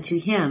said unto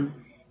him,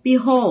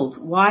 Behold,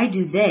 why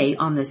do they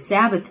on the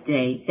Sabbath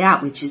day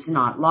that which is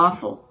not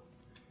lawful?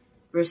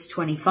 Verse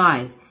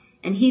 25.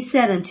 And he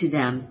said unto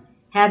them,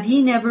 Have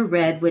ye never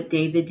read what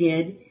David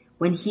did,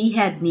 when he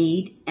had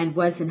need and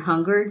was an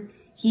hungered,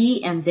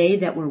 he and they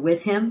that were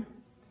with him?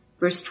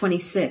 Verse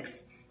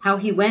 26, how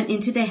he went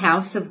into the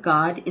house of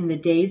God in the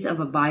days of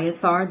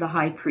Abiathar the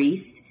high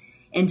priest,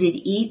 and did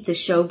eat the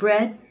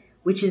showbread,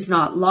 which is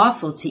not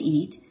lawful to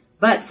eat,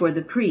 but for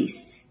the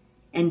priests,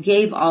 and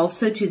gave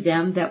also to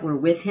them that were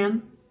with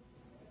him.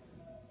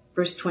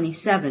 Verse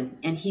 27,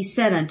 and he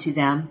said unto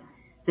them,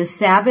 The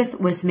Sabbath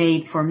was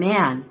made for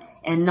man,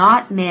 and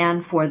not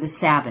man for the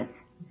Sabbath.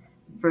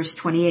 Verse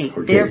 28.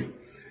 Okay.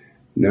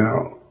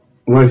 Now,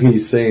 what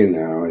he's saying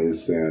now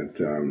is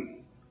that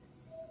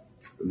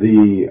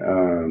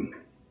the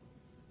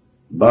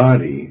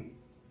body,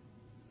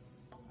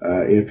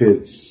 if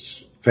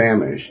it's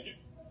famished,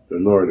 the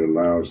Lord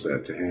allows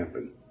that to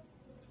happen.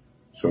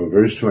 So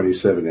verse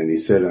 27, and he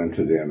said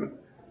unto them,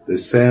 The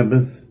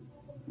Sabbath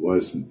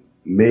was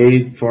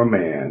made for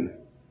man,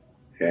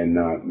 and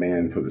not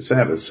man for the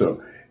Sabbath.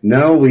 So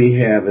now we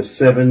have a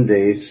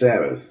 7-day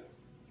Sabbath.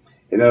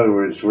 In other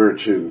words, we're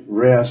to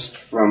rest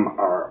from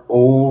our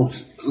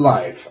old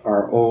life,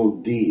 our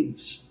old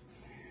deeds,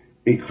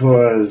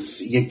 because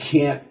you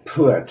can't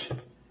put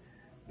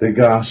the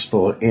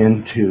gospel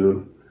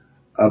into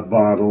a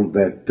bottle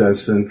that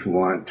doesn't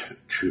want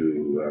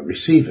to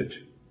receive it.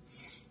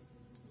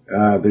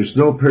 There's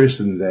no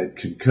person that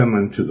could come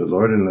unto the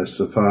Lord unless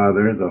the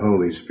Father, the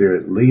Holy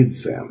Spirit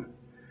leads them.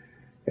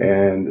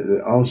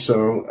 And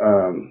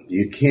also,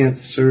 you can't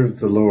serve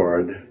the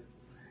Lord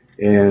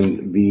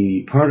and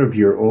be part of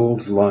your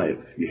old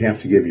life. You have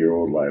to give your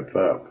old life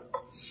up.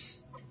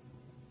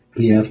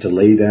 You have to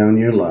lay down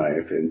your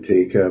life and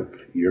take up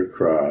your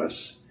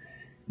cross,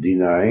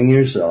 denying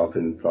yourself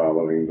and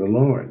following the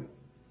Lord.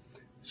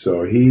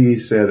 So he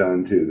said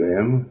unto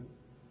them,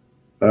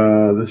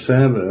 the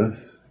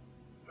Sabbath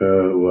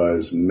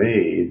was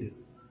made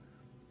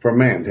for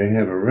man to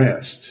have a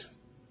rest.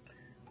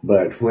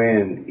 But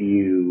when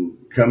you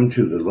come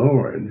to the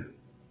Lord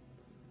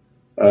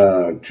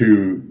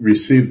to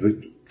receive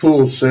the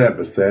full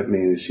Sabbath, that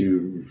means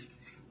you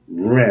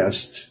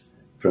rest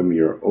from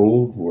your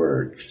old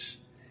works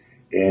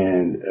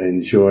and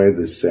enjoy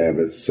the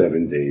Sabbath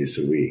 7 days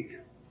a week.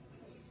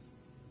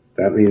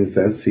 That means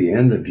that's the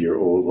end of your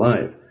old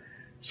life.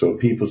 So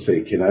people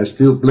say, can I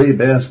still play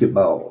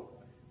basketball?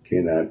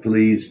 Can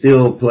I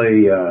still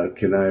play,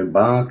 can I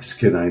box?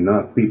 Can I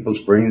knock people's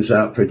brains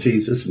out for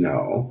Jesus?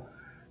 No,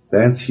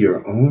 that's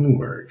your own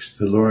works.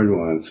 The Lord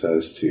wants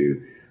us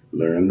to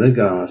learn the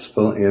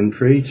gospel and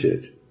preach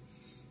it.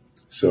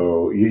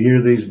 So you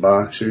hear these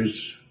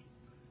boxers,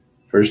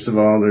 first of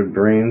all, their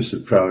brains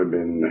have probably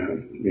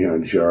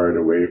been, jarred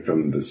away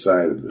from the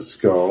side of the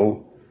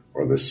skull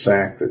or the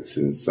sac that's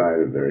inside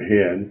of their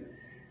head.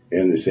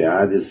 And they say,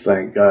 I just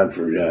thank God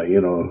for,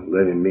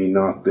 letting me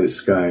knock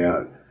this guy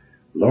out.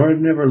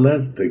 Lord never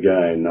let the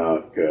guy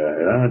knock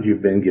out.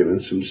 You've been given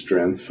some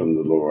strength from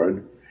the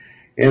Lord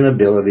and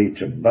ability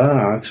to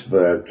box,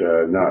 but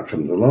not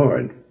from the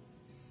Lord.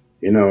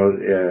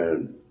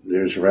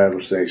 There's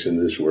rattlesnakes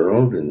in this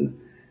world, and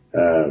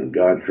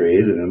God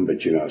created them,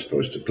 but you're not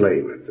supposed to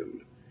play with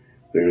them.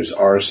 There's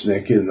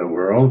arsenic in the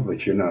world,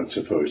 but you're not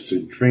supposed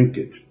to drink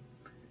it,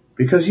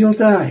 because you'll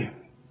die.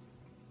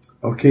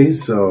 Okay,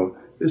 so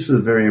this is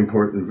a very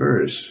important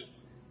verse.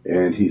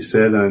 And he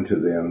said unto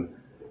them,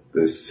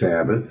 the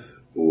Sabbath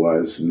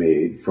was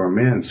made for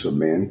man, so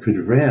man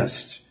could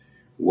rest.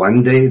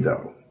 1 day,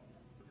 though.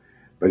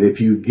 But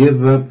if you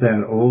give up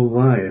that old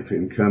life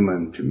and come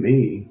unto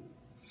me,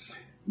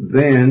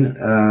 then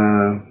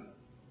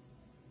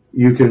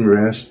you can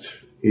rest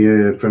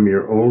from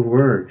your old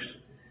works.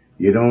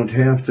 You don't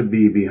have to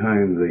be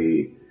behind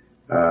the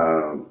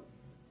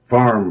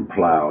farm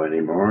plow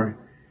anymore.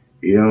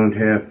 You don't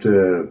have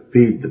to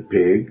feed the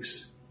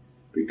pigs,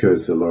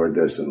 because the Lord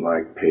doesn't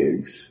like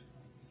pigs.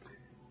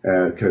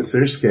 Because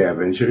they're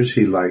scavengers.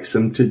 He likes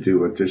them to do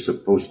what they're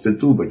supposed to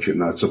do, but you're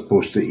not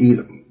supposed to eat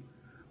them,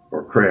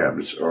 or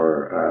crabs,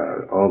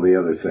 or all the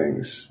other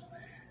things.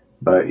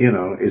 But,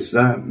 it's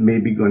not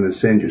maybe going to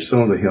send your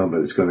soul to hell,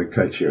 but it's going to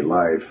cut your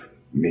life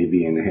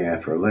maybe in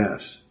half or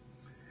less.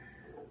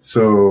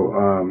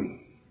 So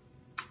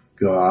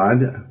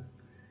God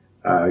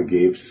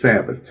gave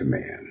Sabbath to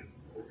man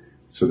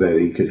so that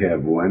he could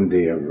have one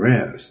day of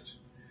rest.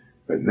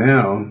 But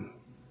now,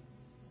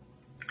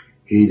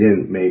 he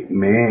didn't make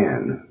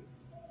man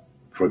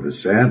for the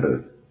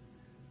Sabbath.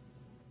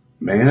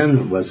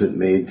 Man wasn't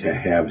made to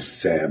have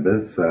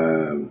Sabbath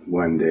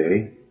one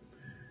day,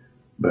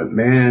 but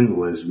man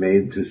was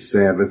made to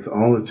Sabbath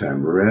all the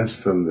time, rest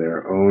from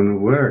their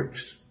own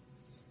works.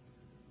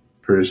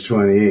 Verse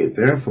 28,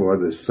 therefore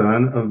the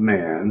Son of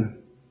Man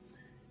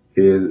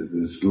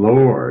is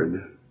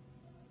Lord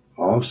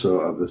also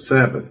of the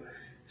Sabbath.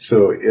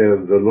 So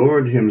the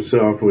Lord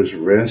himself was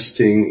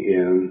resting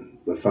in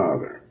the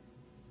Father.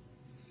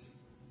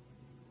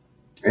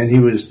 And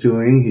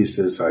he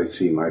says, I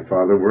see my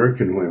Father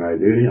work, and when I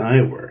do,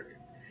 I work.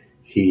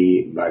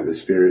 He, by the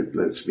Spirit,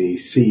 lets me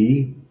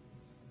see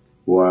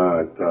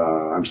what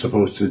I'm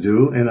supposed to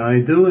do, and I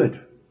do it.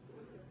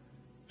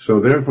 So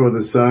therefore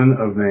the Son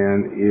of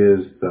Man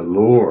is the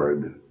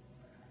Lord.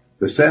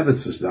 The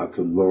Sabbath is not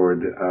the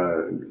Lord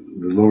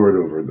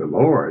over the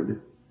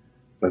Lord,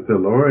 but the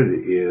Lord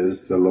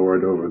is the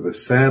Lord over the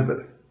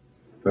Sabbath.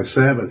 The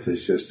Sabbath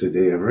is just a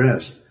day of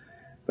rest.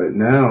 But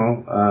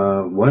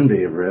now, one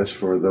day of rest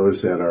for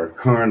those that are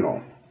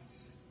carnal,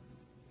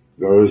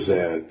 those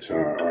that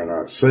are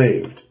not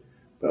saved.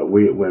 But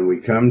when we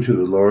come to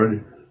the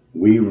Lord,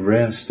 we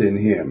rest in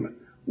him.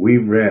 We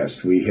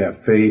rest. We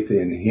have faith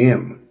in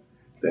him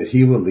that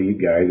he will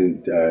lead, guide,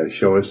 and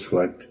show us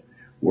what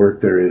work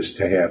there is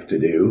to have to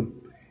do.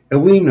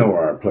 And we know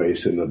our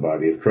place in the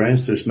body of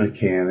Christ. There's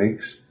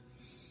mechanics,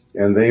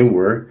 and they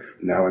work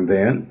now and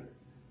then.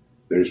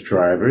 There's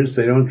drivers.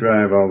 They don't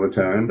drive all the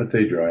time, but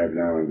they drive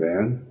now and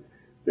then.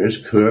 There's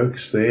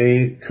cooks.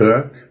 They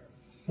cook.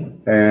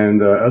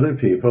 And other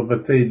people,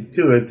 but they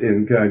do it,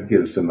 and God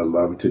gives them a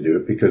love to do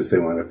it because they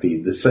want to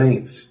feed the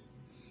saints.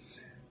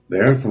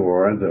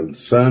 Therefore, the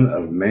Son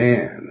of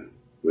Man,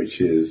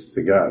 which is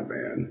the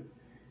God-man,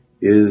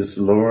 is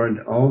Lord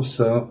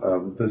also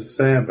of the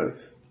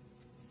Sabbath.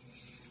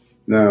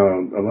 Now,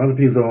 a lot of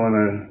people don't want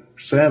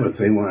to Sabbath.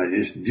 They want to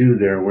just do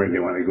their work. They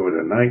want to go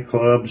to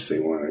nightclubs. They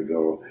want to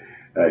go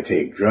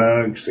take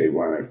drugs. They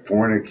want to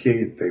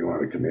fornicate. They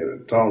want to commit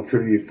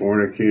adultery,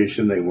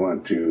 fornication. They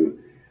want to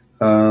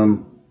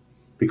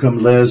become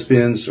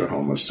lesbians or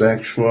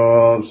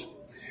homosexuals.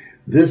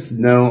 This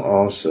know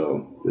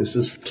also. This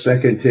is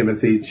 2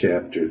 Timothy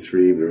chapter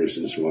 3,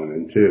 verses 1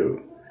 and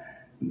 2.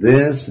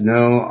 This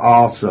know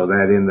also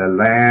that in the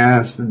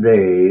last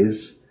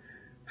days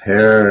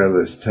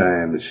perilous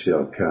times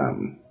shall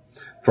come.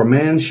 For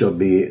men shall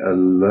be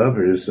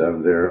lovers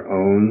of their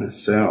own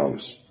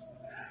selves.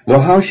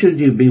 Well, why should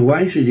you be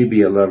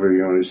a lover of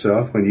your own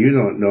self when you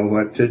don't know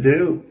what to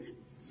do?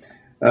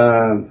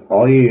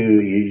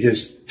 You're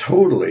just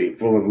totally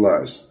full of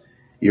lust.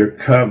 You're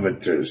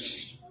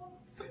covetous,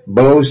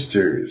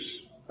 boasters.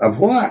 Of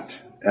what?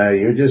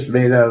 You're just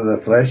made out of the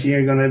flesh and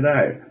you're going to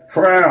die.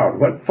 Proud.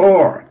 What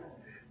for?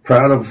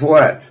 Proud of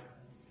what?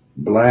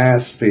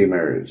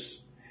 Blasphemers.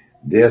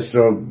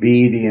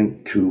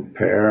 Disobedient to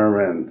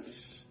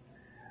parents.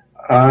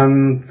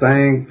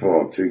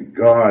 Unthankful to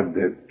God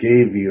that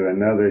gave you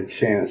another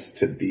chance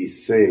to be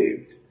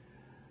saved.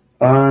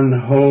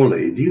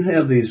 Unholy. Do you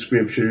have these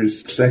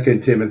scriptures? 2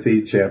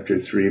 Timothy chapter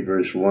 3,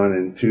 verse 1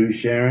 and 2,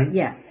 Sharon?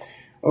 Yes.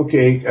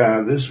 Okay,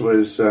 this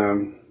was,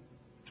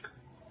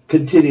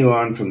 continue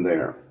on from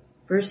there.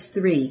 Verse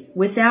 3,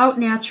 without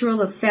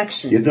natural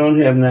affection. You don't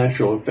have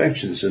natural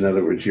affections. In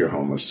other words, you're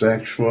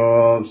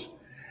homosexuals.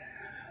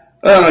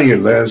 You're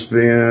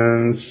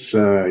lesbians.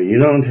 You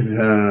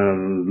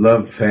don't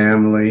love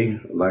family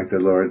like the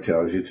Lord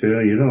tells you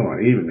to. You don't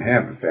want to even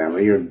have a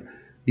family.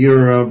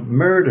 You're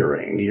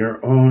murdering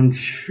your own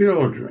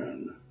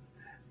children.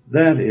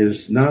 That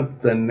is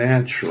not the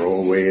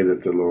natural way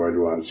that the Lord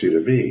wants you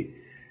to be.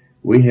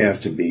 We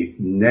have to be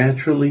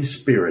naturally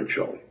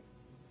spiritual,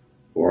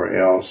 or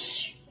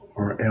else.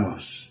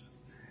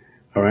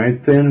 All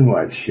right, then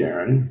what,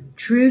 Sharon?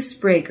 Truce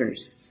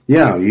breakers.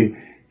 Yeah,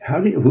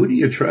 who do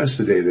you trust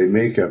today? They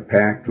make a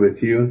pact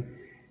with you,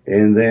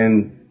 and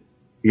then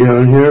you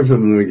don't hear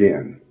from them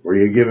again. Or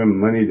you give them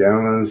money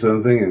down on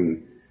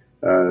something,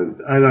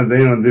 and they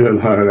don't do a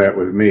lot of that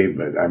with me,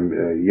 but I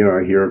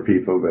hear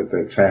people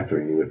that's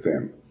happening with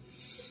them.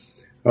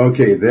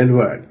 Okay, then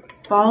what?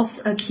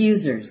 False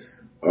accusers.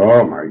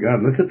 Oh my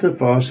God, look at the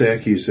false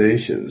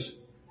accusations.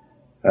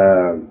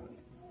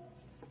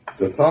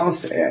 The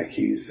false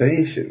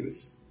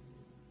accusations.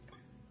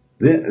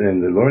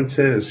 And the Lord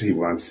says he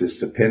wants this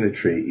to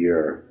penetrate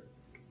your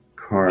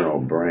carnal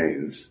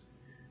brains.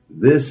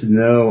 This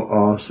know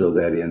also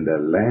that in the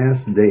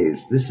last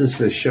days, this is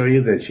to show you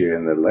that you're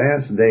in the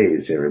last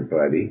days,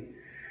 everybody.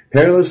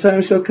 Perilous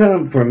times shall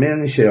come, for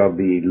men shall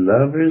be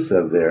lovers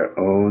of their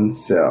own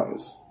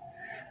selves.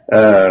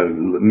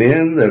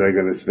 Men that are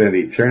going to spend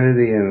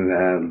eternity in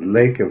a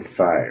lake of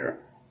fire.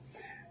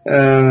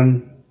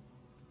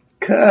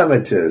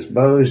 Covetous,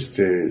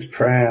 boasters,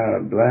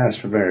 proud,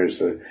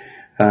 blasphemers,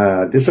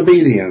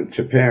 disobedient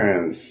to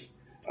parents,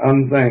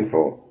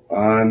 unthankful,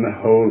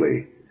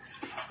 unholy.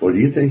 Well, do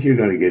you think you're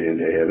going to get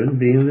into heaven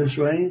being this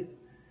way?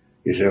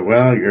 You say,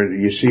 well,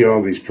 you see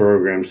all these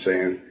programs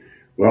saying,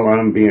 well,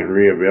 I'm being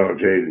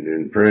rehabilitated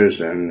in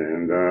prison,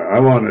 and I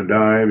want to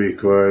die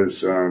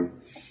because I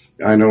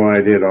know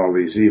I did all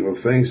these evil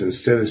things.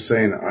 Instead of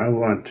saying, I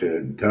want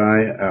to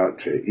die out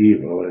to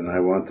evil, and I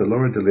want the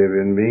Lord to live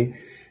in me,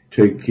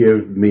 to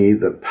give me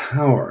the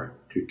power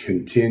to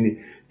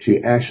continue,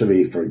 to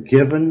actually be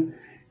forgiven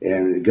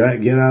and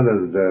get out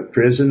of the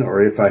prison,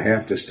 or if I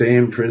have to stay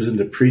in prison,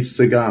 to preach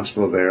the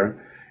gospel there,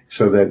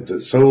 so that the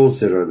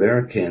souls that are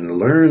there can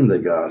learn the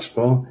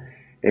gospel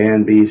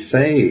and be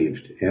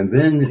saved. And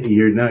then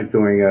you're not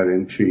going out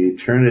into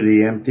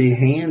eternity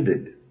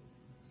empty-handed.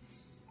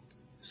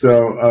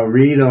 So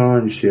read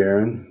on,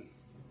 Sharon.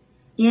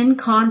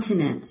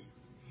 Incontinent,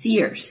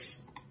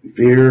 fierce.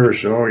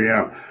 Fierce, oh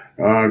yeah.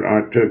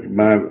 I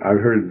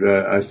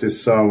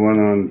just saw one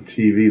on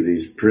TV,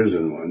 these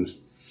prison ones,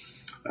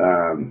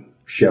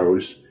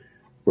 shows,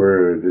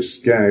 where this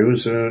guy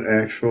was an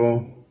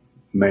actual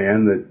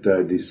man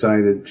that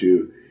decided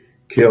to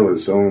kill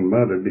his own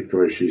mother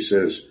because she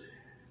says,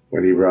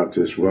 when he brought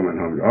this woman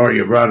home, oh,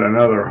 you brought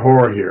another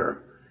whore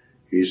here.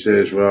 He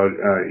says, well,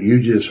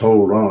 you just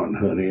hold on,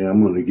 honey.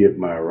 I'm going to get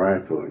my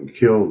rifle and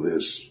kill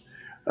this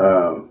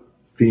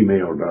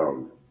female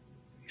dog.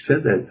 He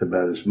said that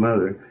about his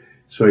mother.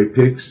 So he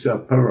picks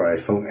up a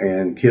rifle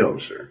and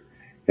kills her.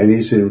 And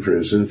he's in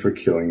prison for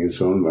killing his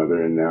own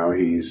mother, and now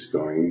he's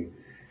going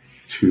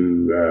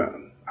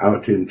to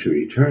out into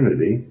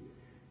eternity.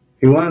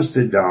 He wants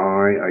to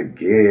die, I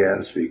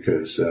guess,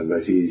 because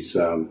but he's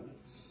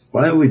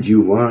why would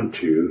you want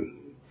to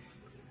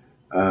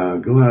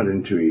go out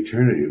into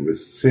eternity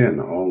with sin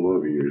all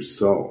over your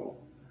soul?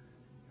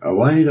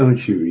 Why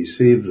don't you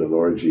receive the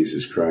Lord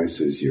Jesus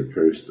Christ as your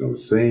personal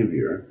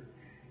Savior?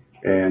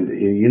 And,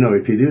 you know,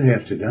 if you do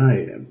have to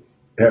die,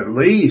 at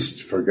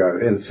least for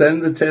God, and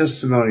send the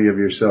testimony of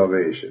your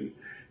salvation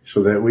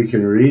so that we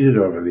can read it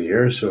over the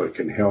air so it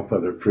can help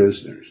other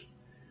prisoners.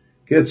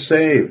 Get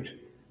saved.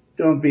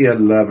 Don't be a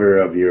lover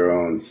of your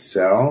own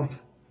self.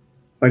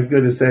 What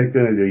good is that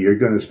going to do? You're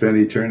going to spend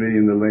eternity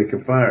in the lake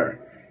of fire.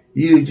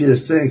 You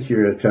just think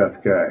you're a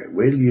tough guy.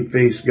 Wait till you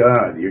face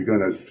God. You're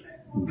going to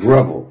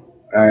grovel,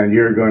 and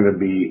you're going to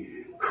be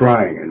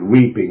crying and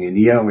weeping and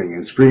yelling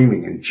and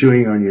screaming and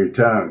chewing on your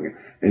tongue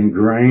and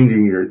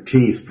grinding your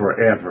teeth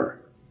forever.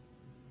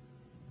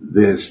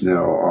 This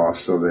know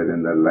also that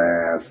in the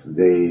last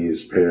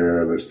days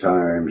perilous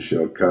times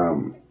shall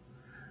come,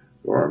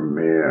 for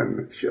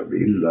men shall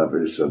be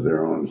lovers of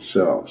their own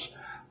selves.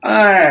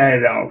 I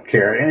don't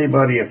care.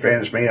 Anybody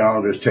offends me,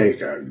 I'll just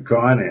take a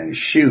gun and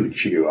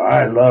shoot you.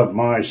 I love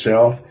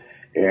myself,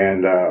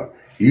 and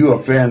you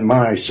offend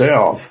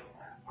myself,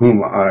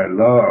 whom I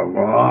love,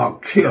 I'll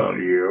kill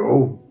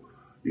you,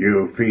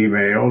 you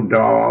female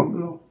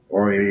dog,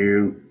 or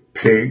you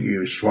pig,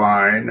 you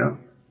swine.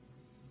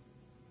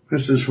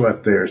 This is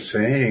what they're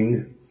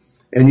saying,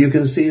 and you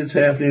can see it's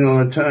happening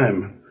all the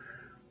time.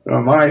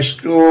 My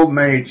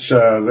schoolmates,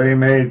 they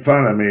made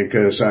fun of me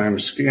because I'm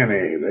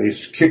skinny. They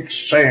kicked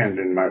sand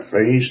in my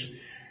face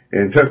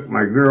and took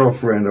my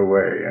girlfriend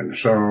away, and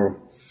so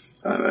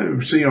I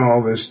see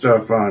all this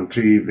stuff on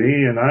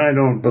TV, and I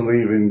don't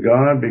believe in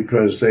God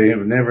because they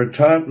have never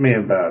taught me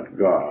about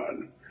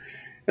God.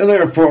 And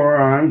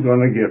therefore, I'm going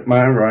to get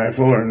my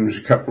rifle and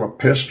a couple of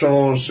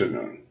pistols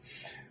and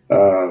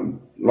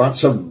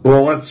lots of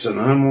bullets, and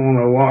I'm going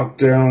to walk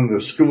down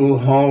the school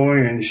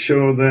hallway and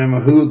show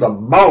them who the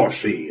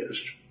boss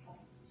is.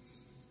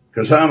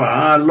 Because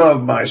I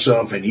love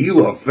myself, and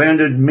you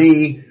offended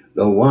me,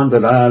 the one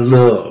that I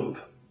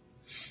love.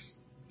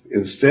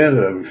 Instead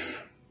of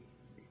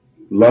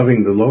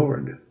loving the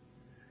Lord,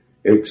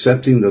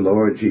 accepting the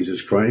Lord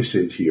Jesus Christ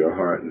into your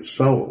heart and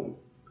soul,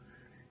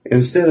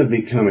 instead of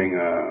becoming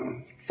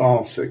a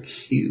false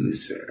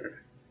accuser.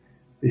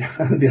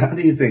 How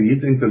do you think? You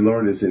think the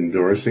Lord is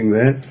endorsing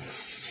that?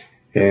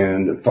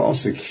 And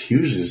false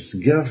accusers,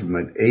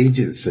 government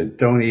agents that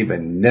don't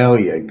even know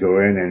you, go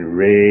in and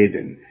raid,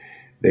 and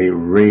they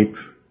rape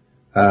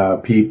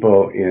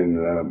people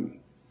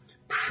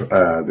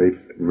they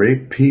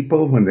rape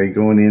people when they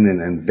go in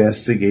and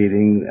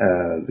investigating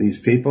these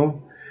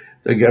people.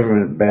 The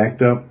government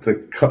backed up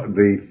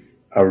the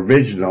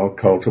original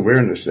Cult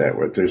Awareness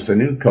Network. There's a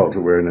new Cult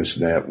Awareness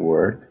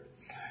Network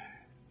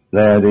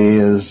that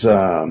is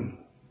owned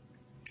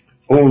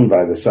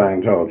by the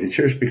Scientology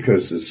Church,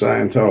 because the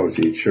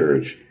Scientology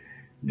Church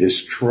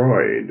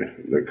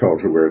destroyed the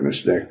Cult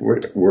Awareness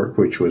Network,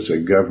 which was a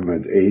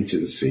government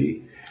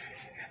agency,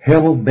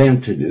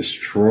 hell-bent to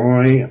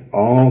destroy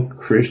all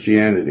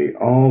Christianity,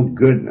 all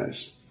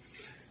goodness,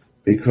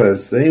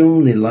 because they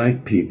only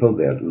like people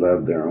that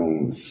love their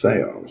own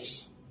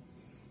selves.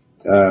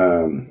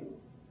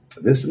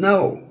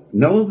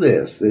 Know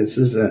this. This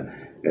is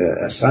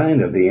a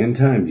sign of the end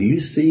time. Do you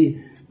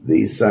see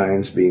these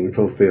signs being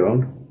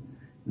fulfilled?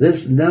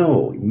 This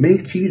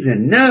makes you to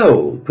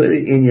know, put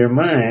it in your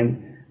mind,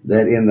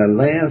 that in the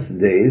last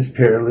days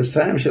perilous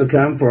times shall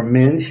come, for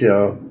men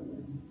shall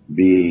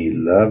be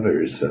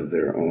lovers of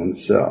their own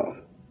self.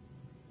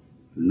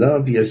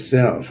 Love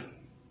yourself.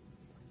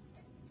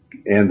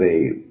 And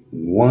they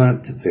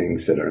want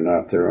things that are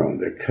not their own.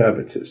 They're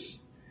covetous.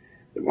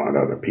 They want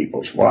other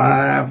people's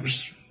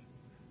wives,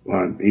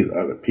 want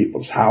other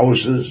people's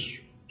houses,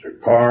 their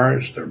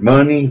cars, their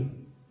money.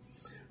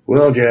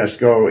 We'll just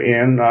go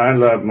in. I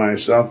love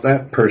myself.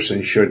 That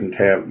person shouldn't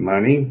have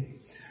money.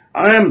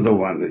 I'm the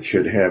one that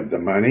should have the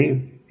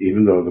money,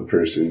 even though the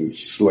person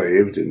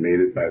slaved and made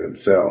it by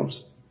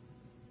themselves.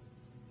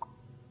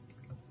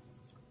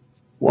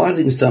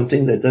 Wanting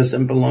something that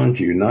doesn't belong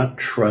to you, not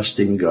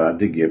trusting God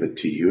to give it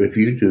to you. If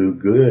you do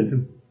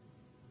good,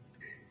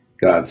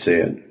 God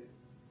said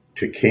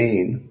to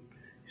Cain,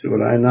 he said,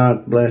 would I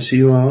not bless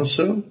you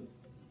also?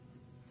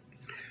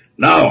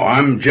 No,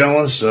 I'm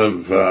jealous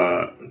of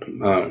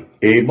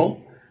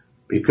Abel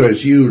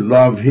because you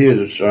love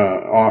his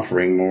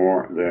offering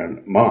more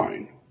than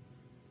mine.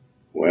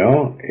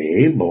 Well,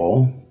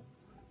 Abel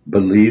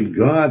believed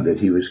God that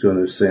he was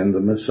going to send the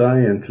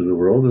Messiah into the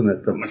world and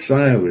that the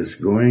Messiah was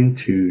going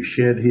to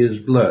shed his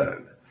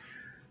blood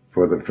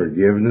for the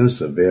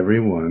forgiveness of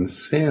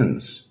everyone's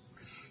sins,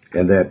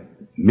 and that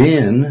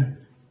men,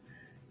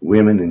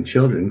 women, and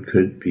children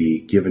could be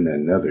given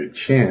another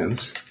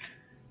chance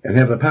and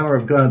have the power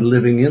of God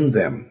living in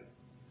them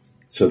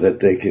so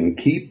that they can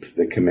keep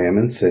the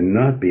commandments and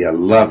not be a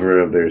lover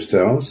of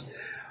themselves.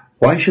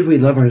 Why should we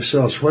love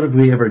ourselves? What have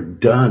we ever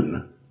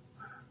done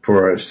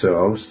for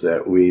ourselves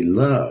that we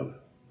love?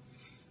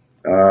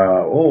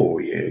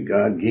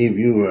 God gave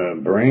you a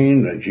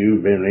brain that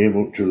you've been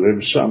able to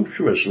live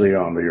sumptuously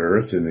on the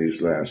earth in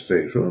these last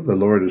days. Well, the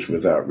Lord is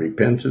without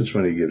repentance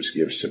when he gives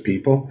gifts to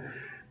people,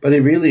 but he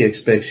really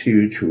expects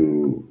you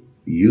to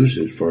use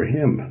it for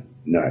him,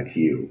 not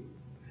you.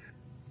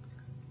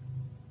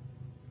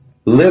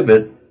 Live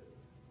it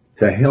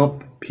to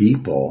help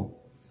people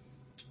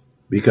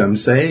become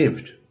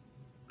saved,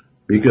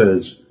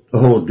 because the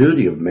whole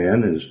duty of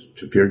man is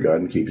to fear God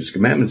and keep his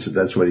commandments. And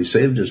that's what he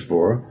saved us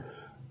for,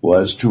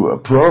 was to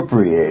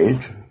appropriate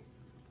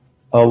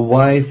a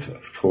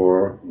wife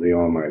for the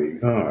Almighty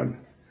God.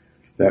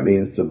 That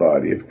means the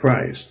body of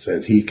Christ,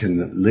 that he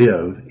can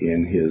live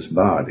in his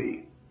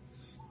body.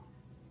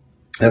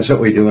 That's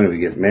what we do when we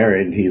get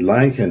married. He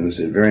likens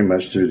it very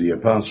much through the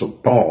Apostle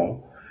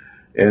Paul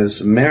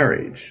as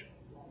marriage.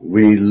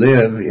 We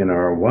live in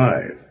our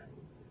wife,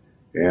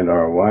 and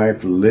our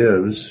wife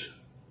lives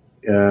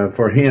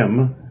for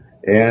him,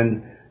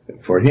 and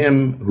for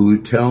him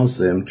who tells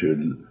them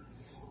to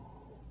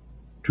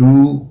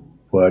do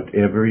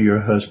whatever your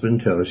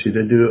husband tells you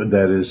to do,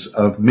 that is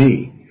of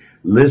me.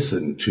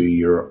 Listen to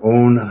your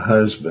own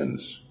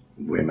husbands,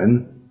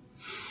 women,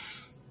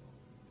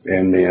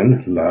 and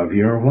men, love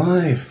your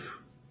wife.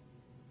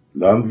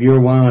 Love your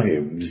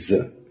wives,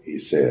 he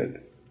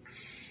said.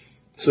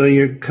 So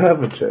you're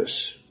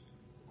covetous.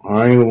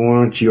 I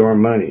want your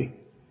money.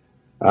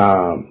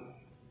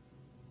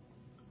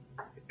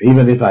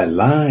 Even if I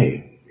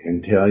lie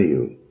and tell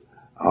you,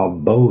 I'll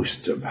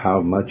boast of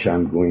how much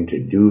I'm going to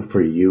do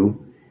for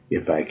you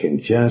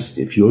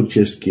if you'll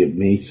just give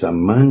me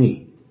some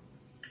money.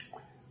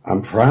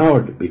 I'm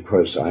proud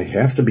because I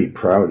have to be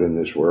proud in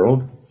this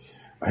world.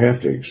 I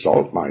have to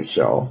exalt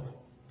myself.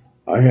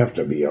 I have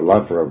to be a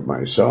lover of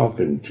myself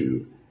and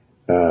to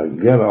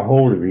get a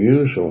hold of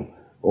you. So,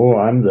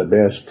 I'm the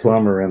best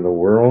plumber in the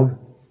world.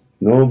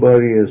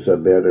 Nobody is a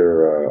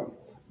better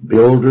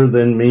builder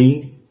than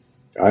me.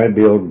 I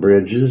build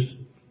bridges.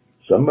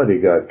 Somebody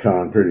got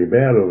conned pretty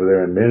bad over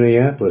there in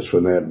Minneapolis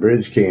when that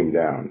bridge came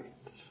down.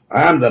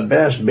 I'm the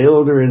best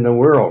builder in the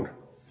world.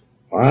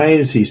 Why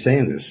is he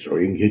saying this? So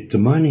he can get the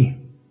money.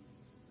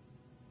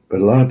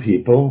 But a lot of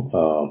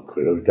people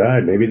could have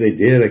died. Maybe they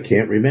did. I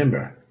can't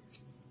remember.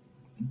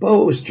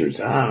 Boasters.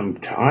 I'm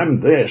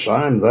this.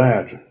 I'm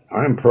that.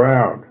 I'm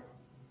proud.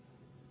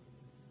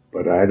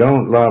 But I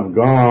don't love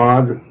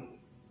God.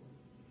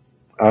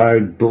 I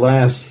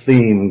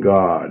blaspheme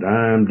God.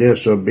 I'm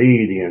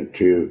disobedient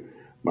to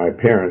my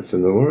parents.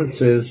 And the Lord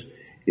says,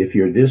 if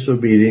you're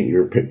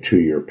disobedient to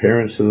your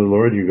parents and the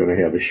Lord, you're going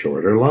to have a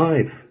shorter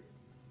life.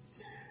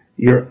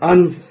 You're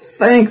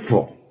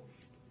unthankful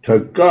to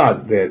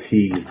God that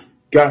he's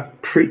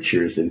got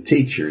preachers and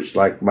teachers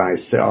like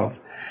myself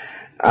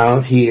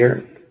out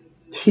here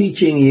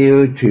teaching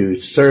you to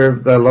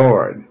serve the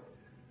Lord.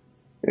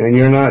 And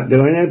you're not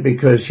doing it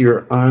because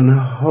you're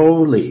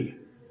unholy.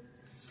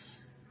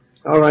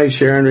 All right,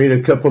 Sharon, read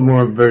a couple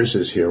more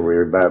verses here.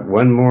 We're about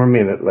 1 more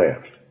minute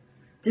left.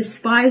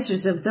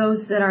 despisers of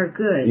those that are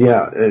good.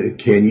 Yeah,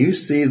 can you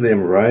see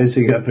them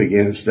rising up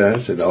against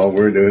us? And all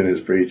we're doing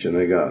is preaching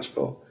the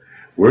gospel.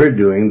 We're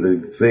doing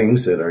the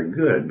things that are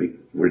good.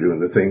 We're doing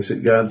the things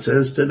that God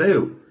says to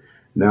do.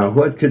 Now,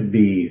 what could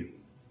be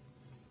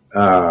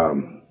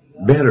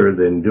better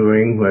than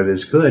doing what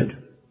is good?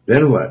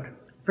 Then what?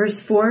 Verse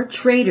 4,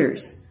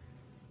 traitors.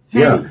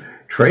 Yeah,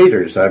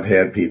 traitors. I've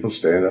had people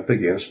stand up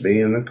against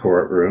me in the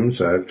courtrooms.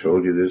 I've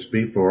told you this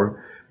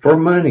before, for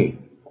money.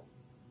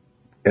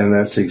 And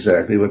that's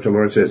exactly what the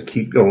Lord says.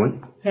 Keep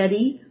going.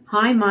 Heady,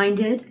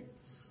 high-minded,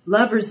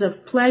 lovers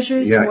of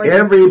pleasures. Yeah,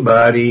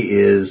 everybody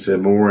is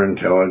more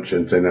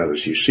intelligent than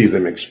others. You see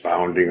them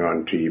expounding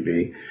on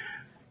TV.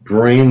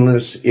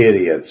 Brainless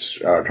idiots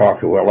are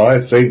talking, well,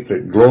 I think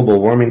that global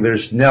warming,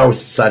 there's no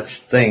such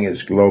thing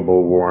as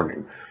global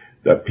warming.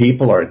 The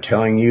people are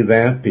telling you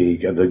that,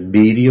 the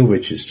media,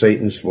 which is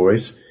Satan's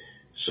voice,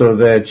 so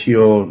that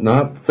you'll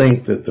not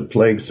think that the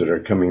plagues that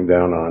are coming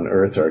down on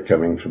earth are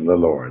coming from the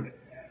Lord.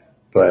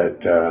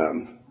 But,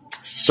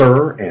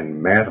 sir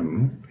and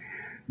madam,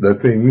 the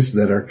things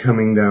that are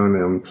coming down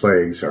on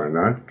plagues are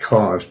not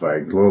caused by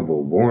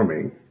global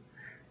warming.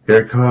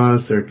 They're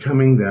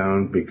coming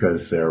down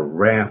because they're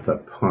wrath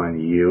upon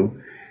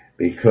you,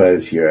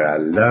 because you're a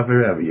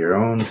lover of your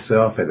own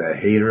self and a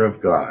hater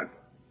of God.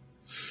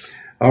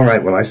 All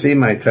right, well, I see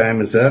my time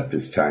is up.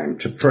 It's time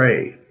to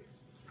pray.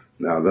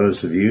 Now,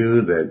 those of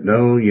you that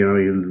know,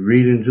 you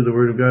read into the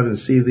Word of God and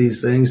see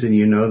these things, and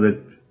you know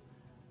that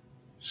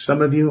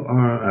some of you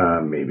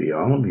are, maybe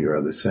all of you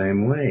are the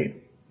same way.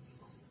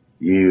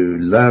 You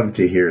love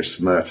to hear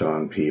smut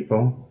on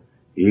people,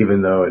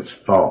 even though it's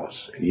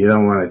false. You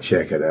don't want to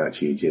check it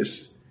out. You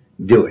just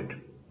do it.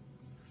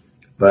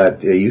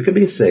 But you can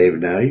be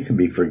saved now. You can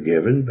be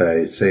forgiven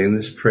by saying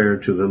this prayer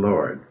to the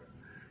Lord.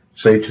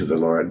 Say to the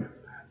Lord,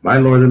 my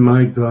Lord and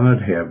my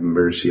God, have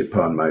mercy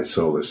upon my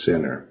soul, a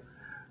sinner.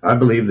 I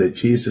believe that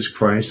Jesus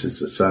Christ is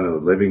the Son of the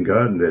living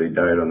God and that he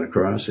died on the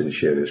cross and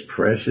shed his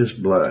precious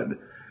blood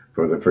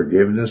for the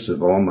forgiveness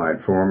of all my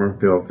former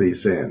filthy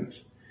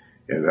sins.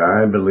 And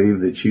I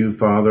believe that you,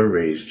 Father,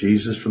 raised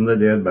Jesus from the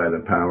dead by the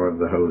power of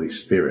the Holy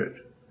Spirit.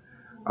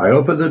 I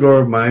open the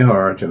door of my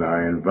heart and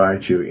I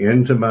invite you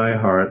into my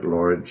heart,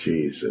 Lord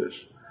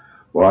Jesus.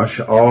 Wash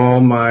all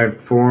my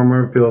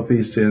former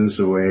filthy sins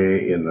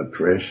away in the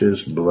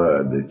precious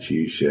blood that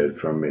you shed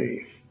for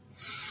me.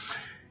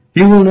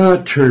 You will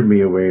not turn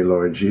me away,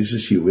 Lord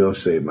Jesus. You will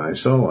save my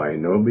soul. I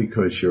know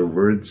because your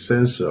word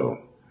says so.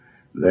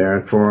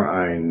 Therefore,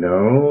 I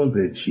know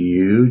that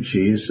you,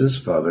 Jesus,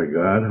 Father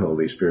God,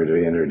 Holy Spirit,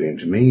 have entered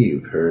into me.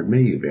 You've heard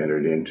me. You've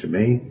entered into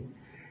me.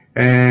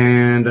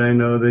 And I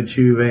know that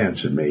you've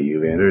answered me.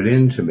 You've entered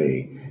into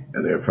me.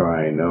 And therefore,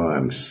 I know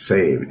I'm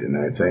saved. And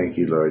I thank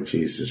you, Lord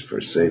Jesus,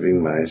 for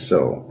saving my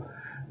soul.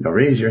 Now,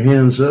 raise your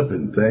hands up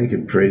and thank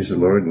and praise the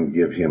Lord and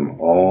give him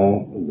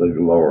all the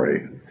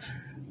glory.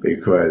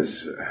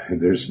 Because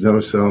there's no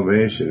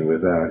salvation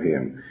without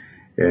him.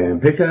 And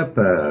pick up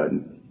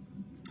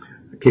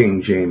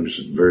King James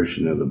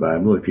Version of the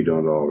Bible if you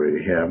don't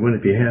already have one.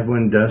 If you have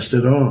one, dust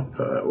it off.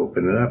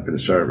 Open it up and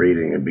start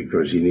reading it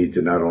because you need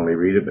to not only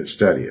read it but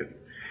study it.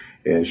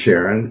 And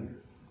Sharon,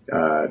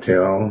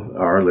 tell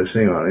our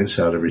listening audience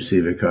how to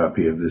receive a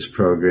copy of this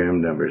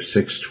program number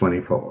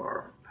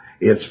 624.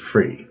 It's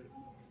free.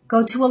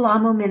 Go to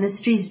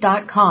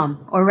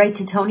alamoministries.com or write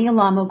to Tony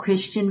Alamo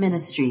Christian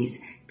Ministries,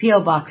 P.O.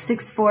 Box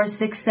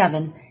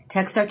 6467,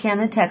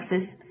 Texarkana,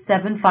 Texas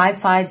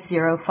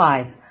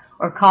 75505.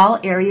 Or call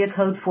area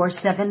code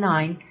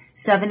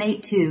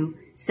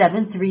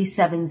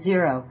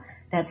 479-782-7370.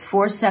 That's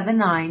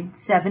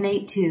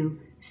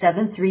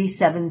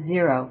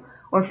 479-782-7370.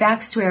 Or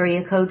fax to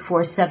area code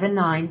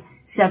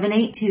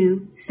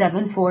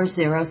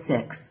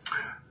 479-782-7406.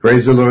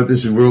 Praise the Lord.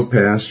 This is World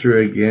Pastor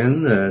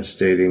again,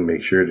 stating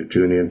make sure to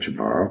tune in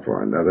tomorrow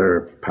for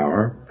another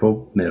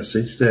powerful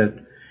message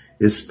that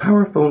is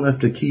powerful enough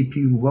to keep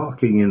you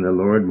walking in the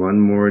Lord one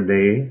more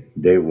day,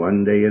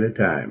 one day at a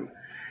time.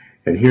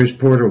 And here's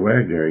Porter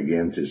Wagner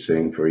again to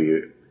sing for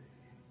you.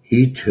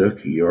 He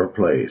took your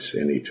place,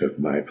 and he took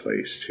my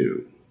place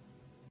too.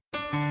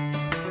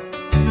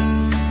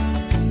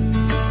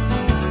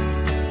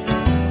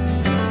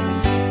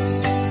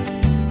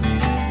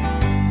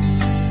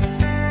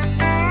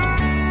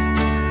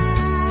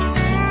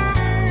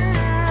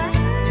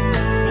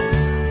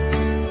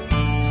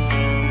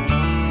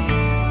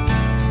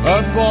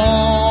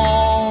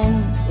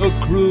 Upon a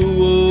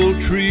cruel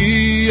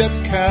tree at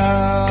Calvary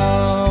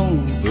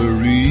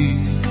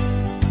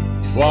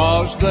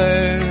was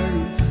there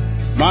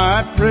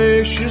my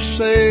precious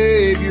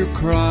Savior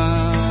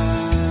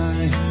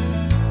crying,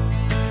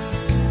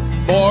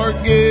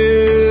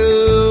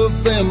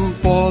 forgive them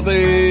for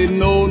they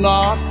know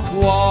not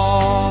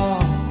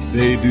what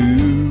they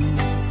do.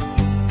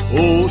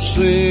 O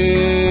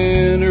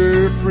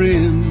sinner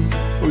friend,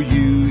 for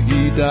you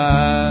he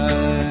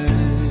died.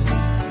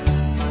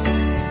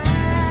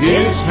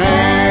 His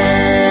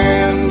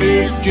hand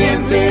is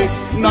gently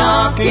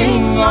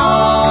knocking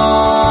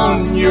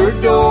on your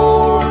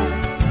door.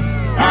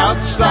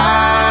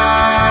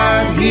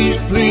 Outside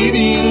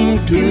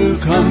pleading to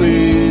come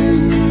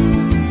in.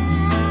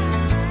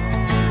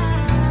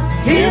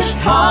 His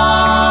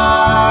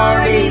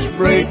heart is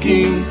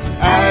breaking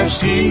as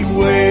he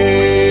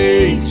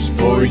waits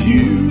for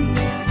you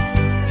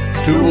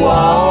to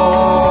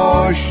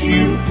wash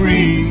you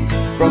free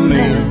from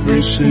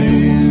every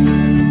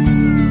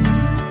sin.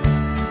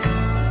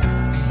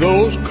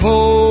 Those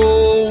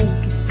cold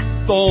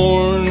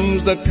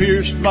thorns that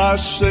pierced my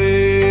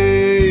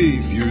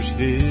Savior's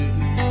head,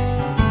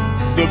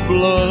 the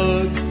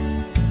blood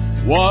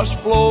was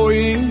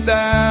flowing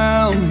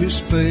down his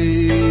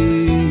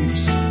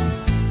face.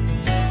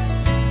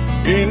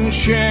 In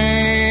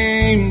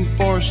shame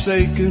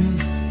forsaken,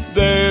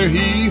 there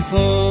he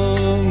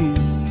hung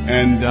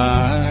and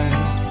died.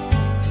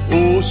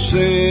 Oh,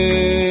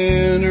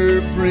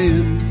 sinner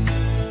friend,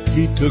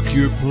 he took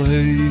your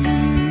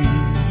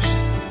place.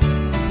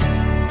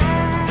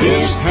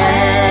 His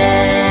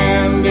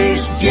hand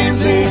is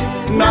gently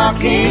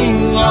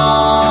knocking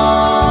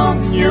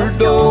on your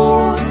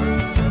door.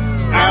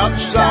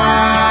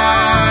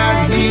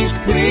 Outside he's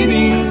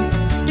pleading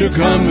to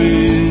come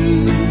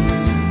in.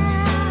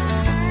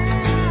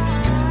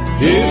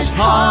 His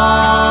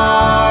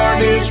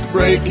heart is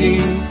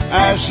breaking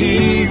as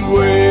he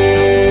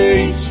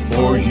waits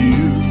for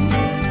you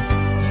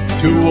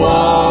to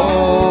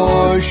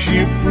wash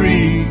you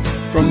free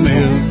from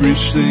every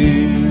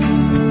sin.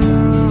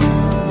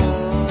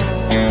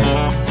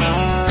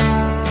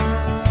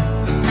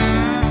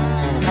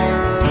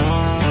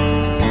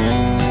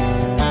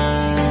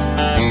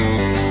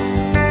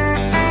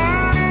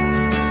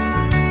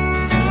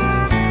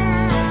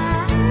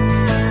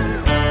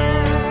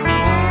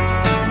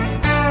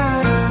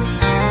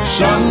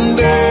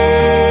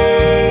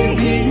 Someday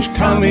he's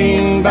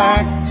coming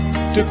back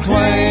to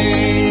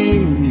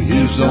claim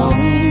his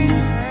own.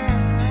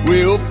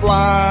 We'll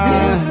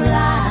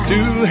fly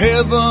to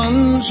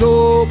heaven's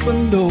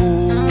open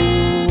door.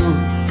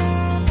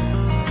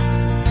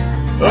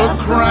 A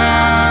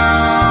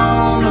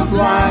crown of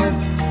life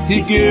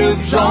he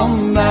gives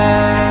on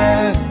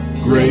that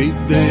great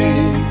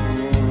day.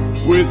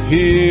 With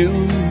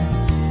him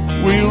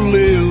we'll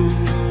live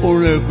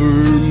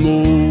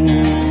forevermore.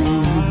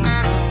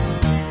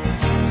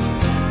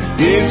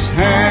 His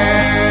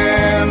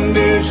hand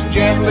is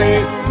gently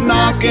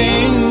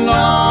knocking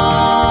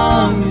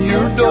on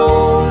your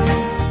door.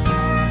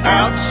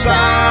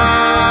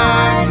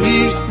 Outside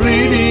he's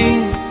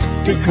pleading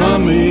to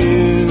come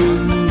in.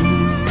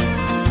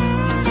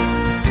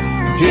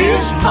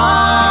 His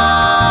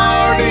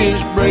heart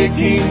is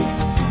breaking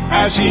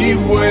as he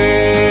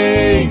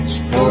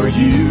waits for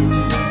you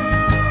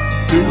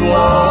to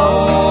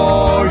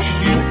wash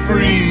you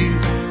free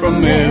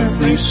from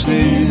every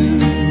sin.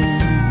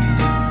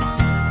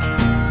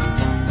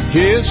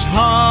 His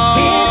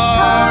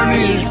heart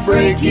is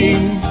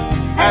breaking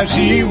as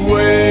he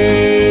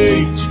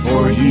waits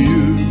for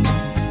you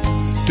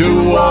to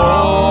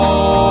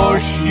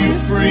wash you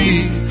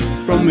free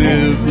from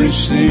every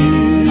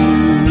sin.